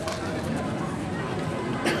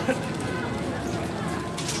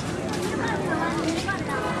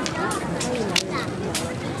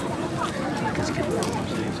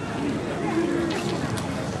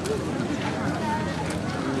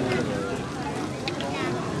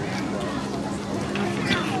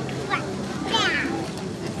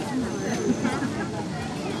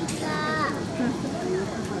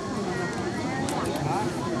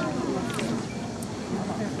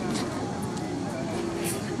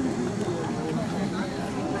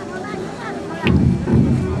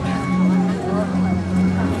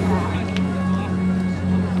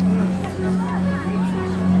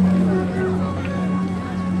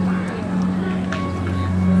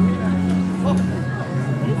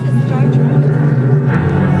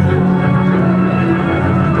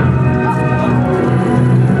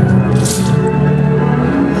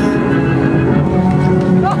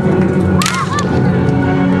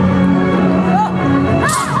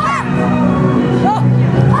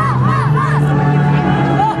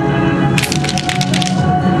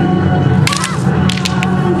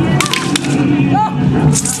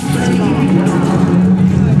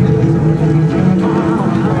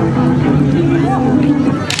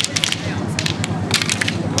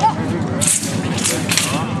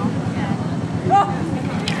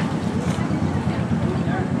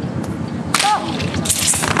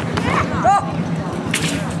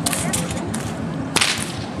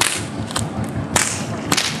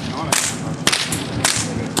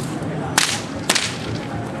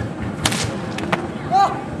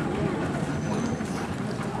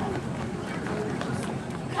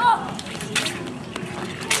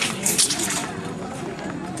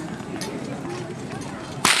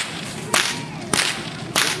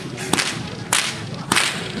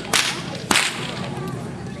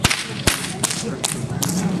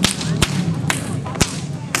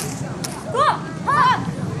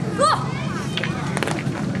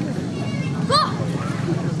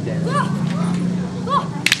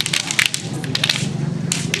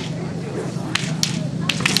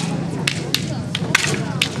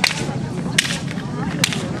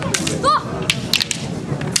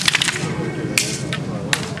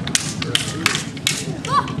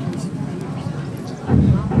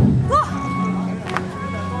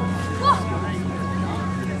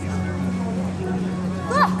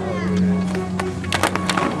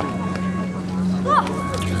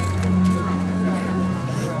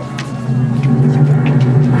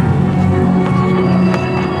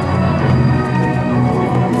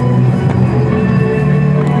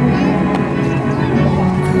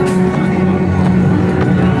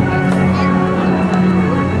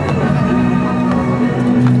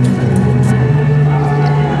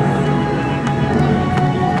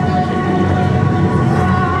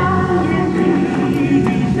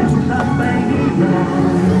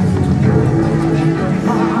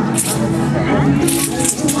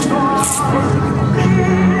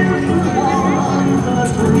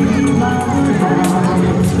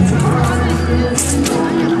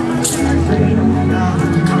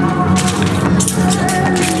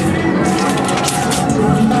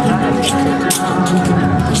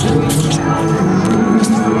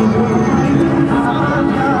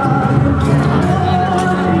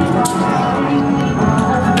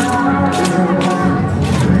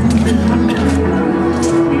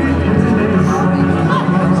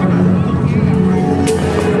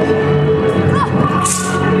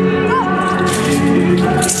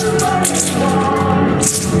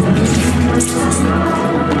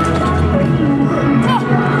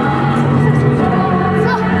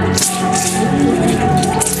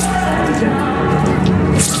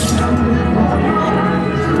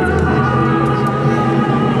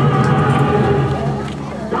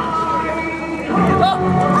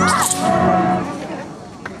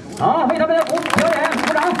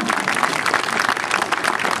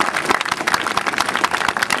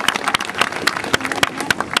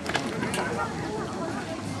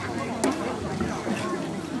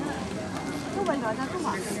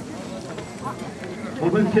我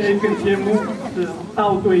们下一个节目是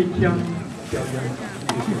倒对枪表演。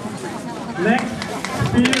Next,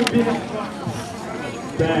 few minutes,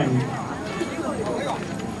 bang.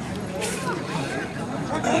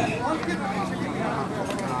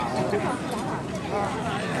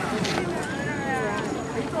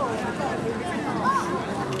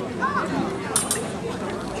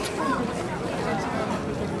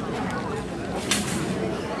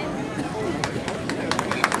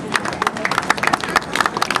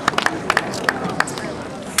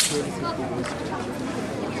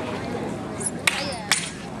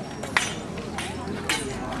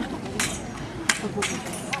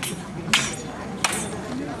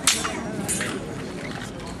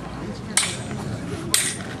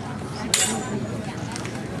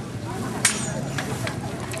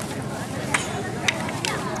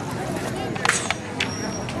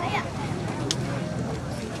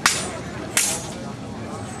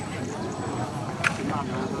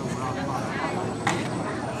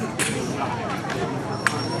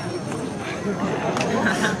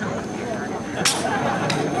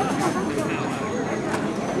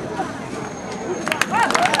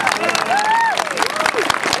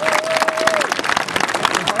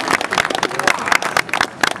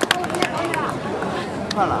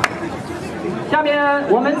 下面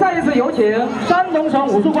我们再一次有请山东省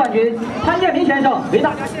武术冠军潘建民先生为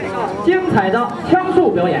大家献上精彩的枪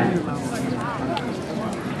术表演。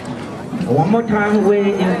One more time, we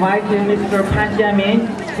invite Mr. Pan Jianmin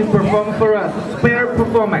to perform for us spare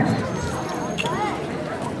performance.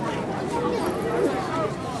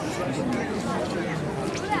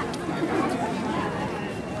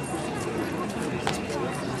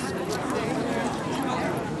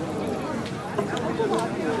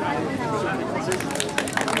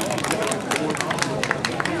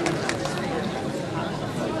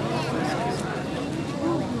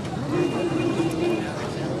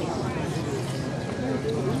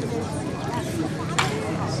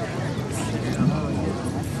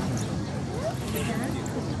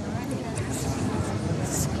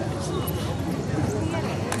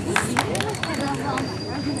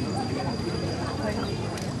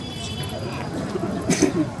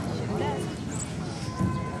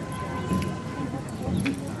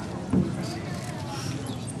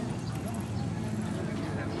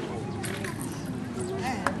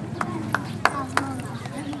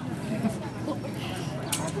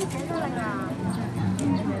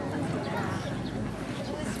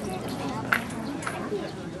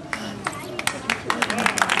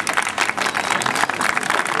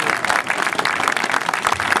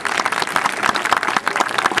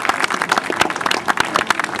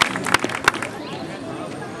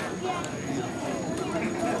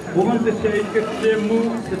我们的下一个节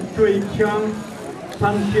目是追枪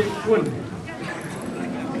三节棍。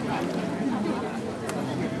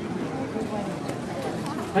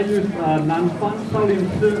还有南方少林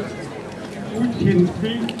寺五禽戏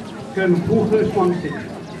跟呼和双喜。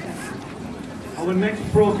Our next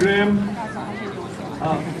program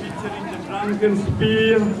featuring the drunken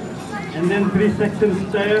spear and then 3 section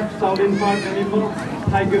stare, Shaolin Park animal,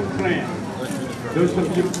 tiger clan. Those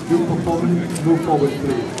of you do performance, move forward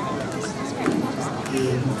please.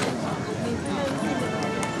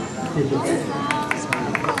 谢谢。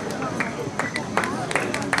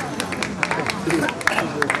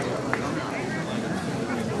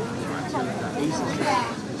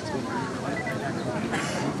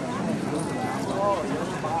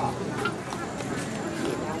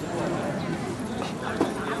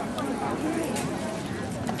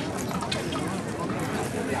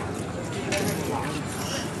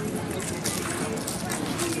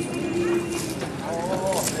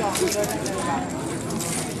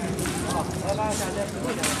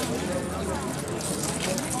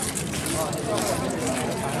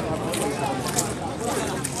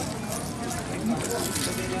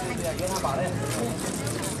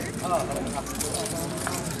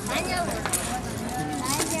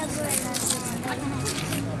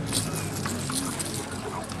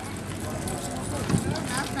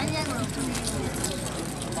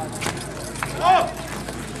好，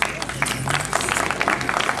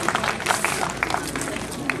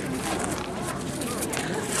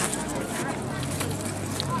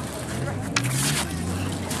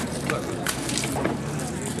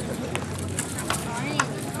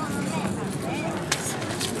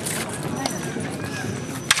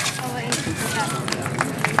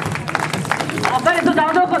再一次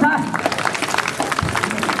掌声喝彩。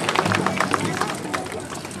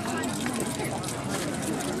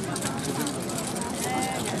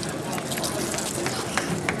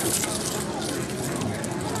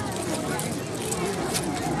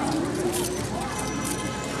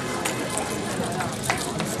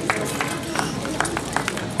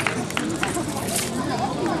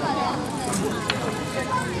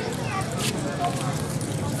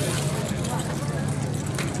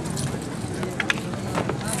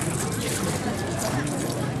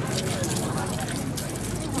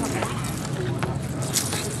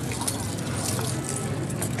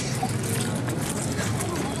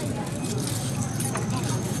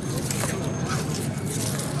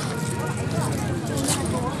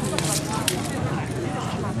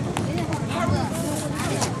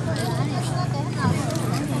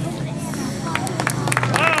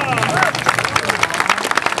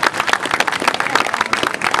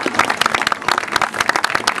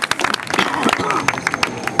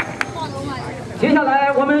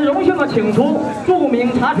请出著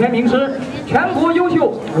名查拳名师、全国优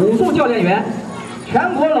秀武术教练员、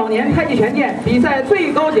全国老年太极拳剑比赛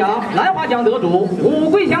最高奖兰花奖得主武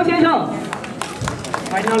桂祥先生。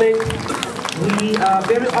Finally, we are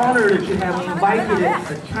very honored to have invited a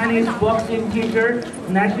Chinese boxing teacher,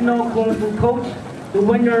 national kung fu coach, the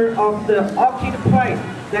winner of the Orchid Prize,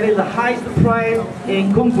 that is the highest prize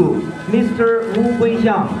in kung fu, Mr. Wu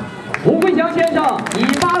Guixiang. 吴桂祥先生以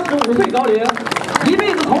85岁高龄，一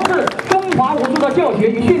辈子从事中华武术的教学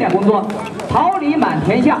与训练工作，桃李满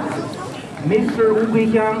天下。Mr. Wu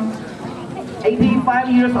Guixiang, 85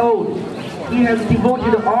 years old, he has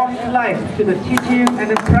devoted all his life to the teaching and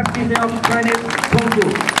the practice of Chinese kung fu.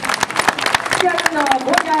 现任的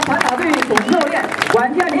国家散打队总教练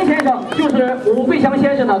管建林先生就是吴桂祥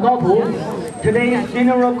先生的高徒。Today's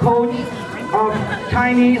general coach of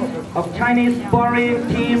Chinese sparring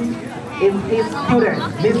team is his student,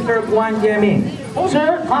 Mr. Guan Jianming. 同时，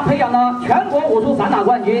他培养的全国武术散打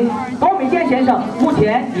冠军高美健先生目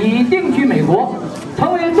前已定居美国，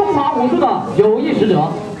成为中华武术的有益使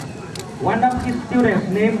者。One of his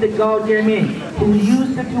students, named Gao Jianming, who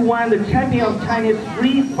used to win the champion of Chinese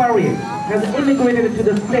free sparring, has immigrated to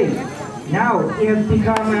the States. Now he has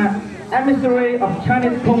become an emissary of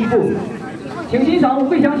Chinese Kung Fu. 请欣赏吴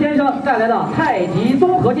桂祥先生带来的太极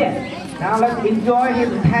综合剑。Now let's enjoy his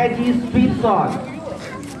Taiji street sword.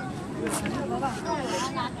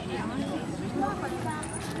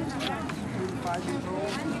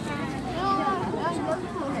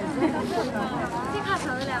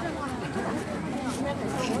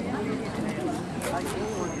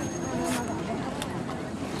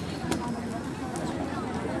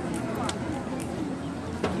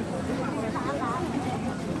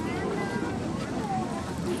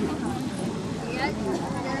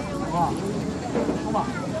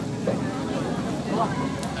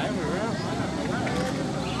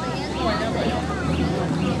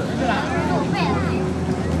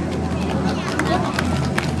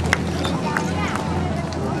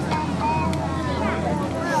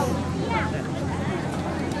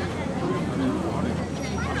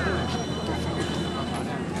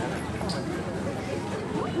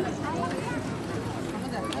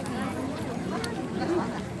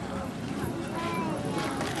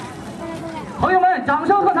 朋友们，掌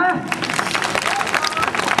声喝彩！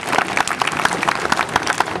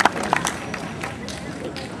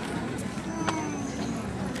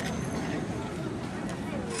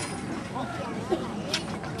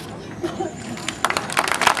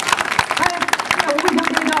谢谢吴桂祥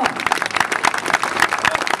先生。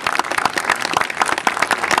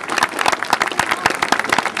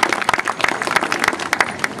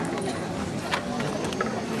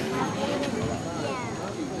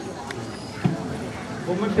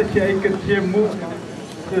我们的下一个节目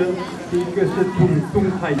是第一个是从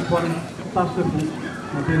东海川大师傅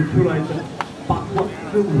那边出来的八卦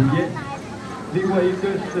之舞业，另外一个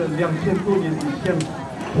是2000多年以前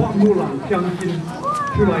花木兰将军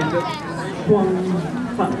出来的双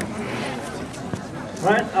扇。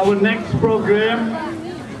Right, our next program,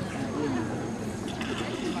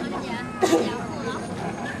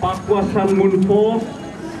 Pakwasan Moon 4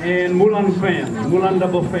 and Mulan Fan, Mulan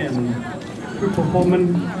Double Fan.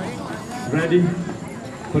 Performance ready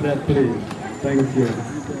for that, please. Thank you.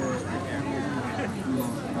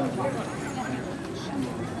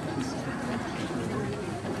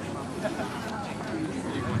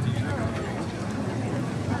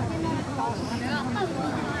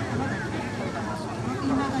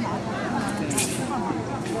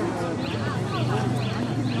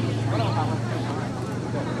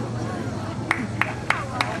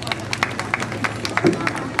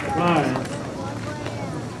 Right.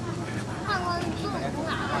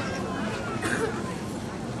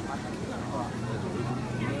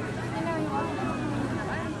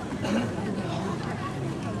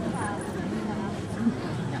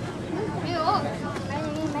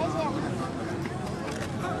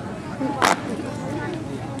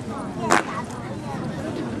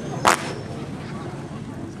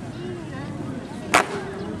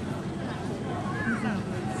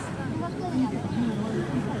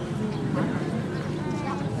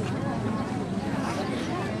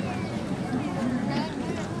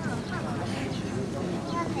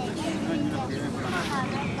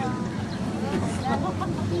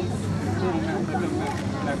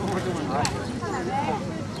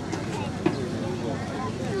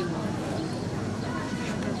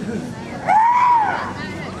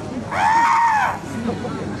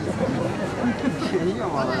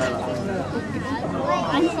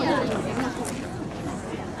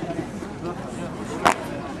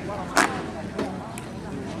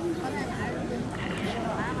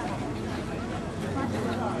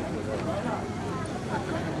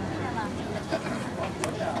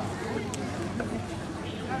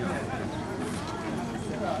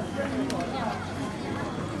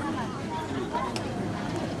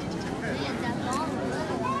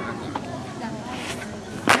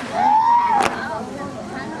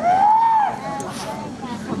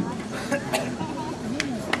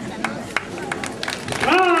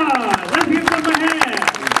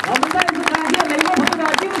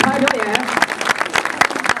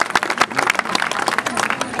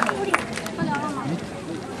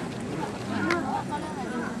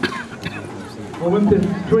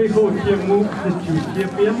 最后节目是主节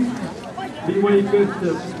编，另外一个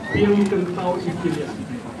是编跟导一起练。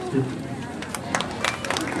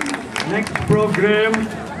Next program,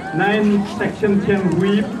 9 section can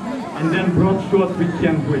whip, and then broadsword we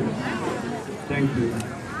can whip. Thank you.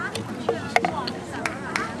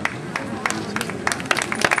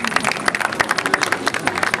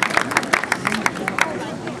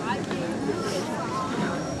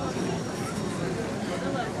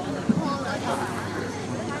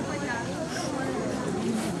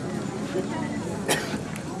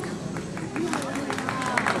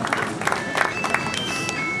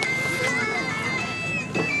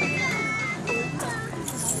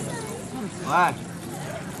喂，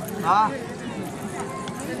啊，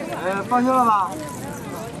放学了吧？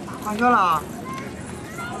放学了啊。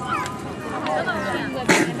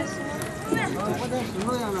我在石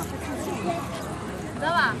头上呢。知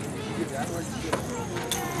道吧？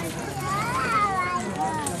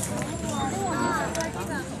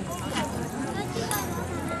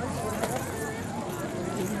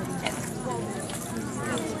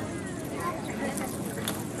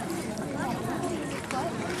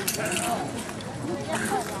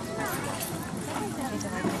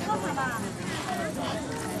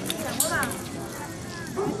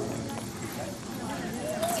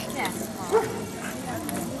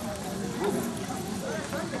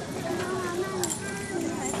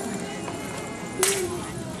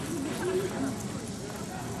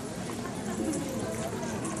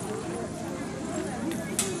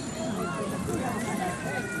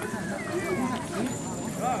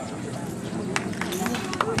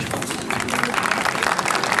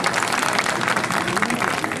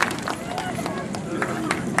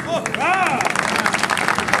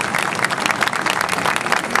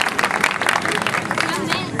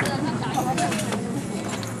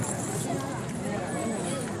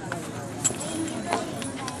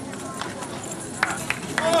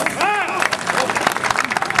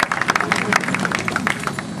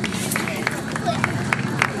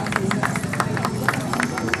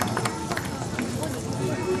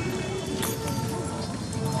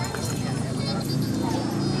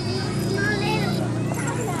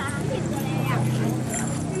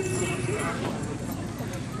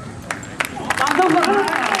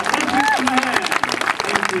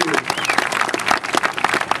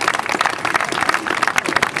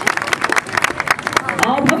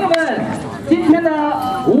好，朋友们，今天的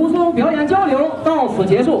武术表演交流到此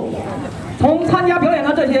结束。从参加表演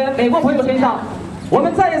的这些美国朋友身上，我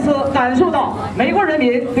们再一次感受到美国人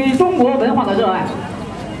民对中国文化的热爱。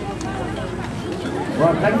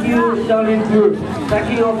Well, thank you, Shaolin Group.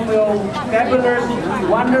 Thank you for your fabulous,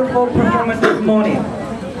 wonderful performance this morning.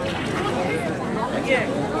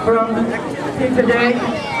 From today,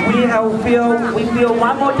 we feel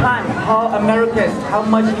one more time how Americans, how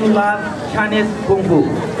much you love Chinese Kung Fu.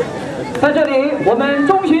 在这里，我们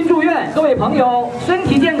衷心祝愿各位朋友身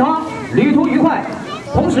体健康，旅途愉快。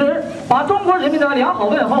同时，把中国人民的良好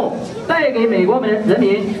问候带给美国人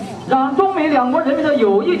民，让中美两国人民的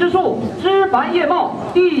友谊之树枝繁叶茂，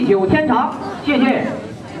地久天长。谢谢。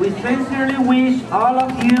We sincerely wish all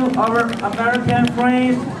of you, our American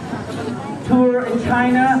friends, tour in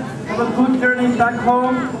China, have a good journey back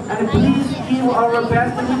home, and please give our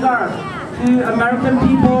best regards to American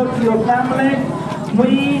people, to your family.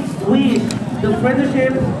 We wish the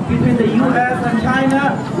friendship between the U.S. and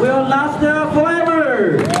China will last forever.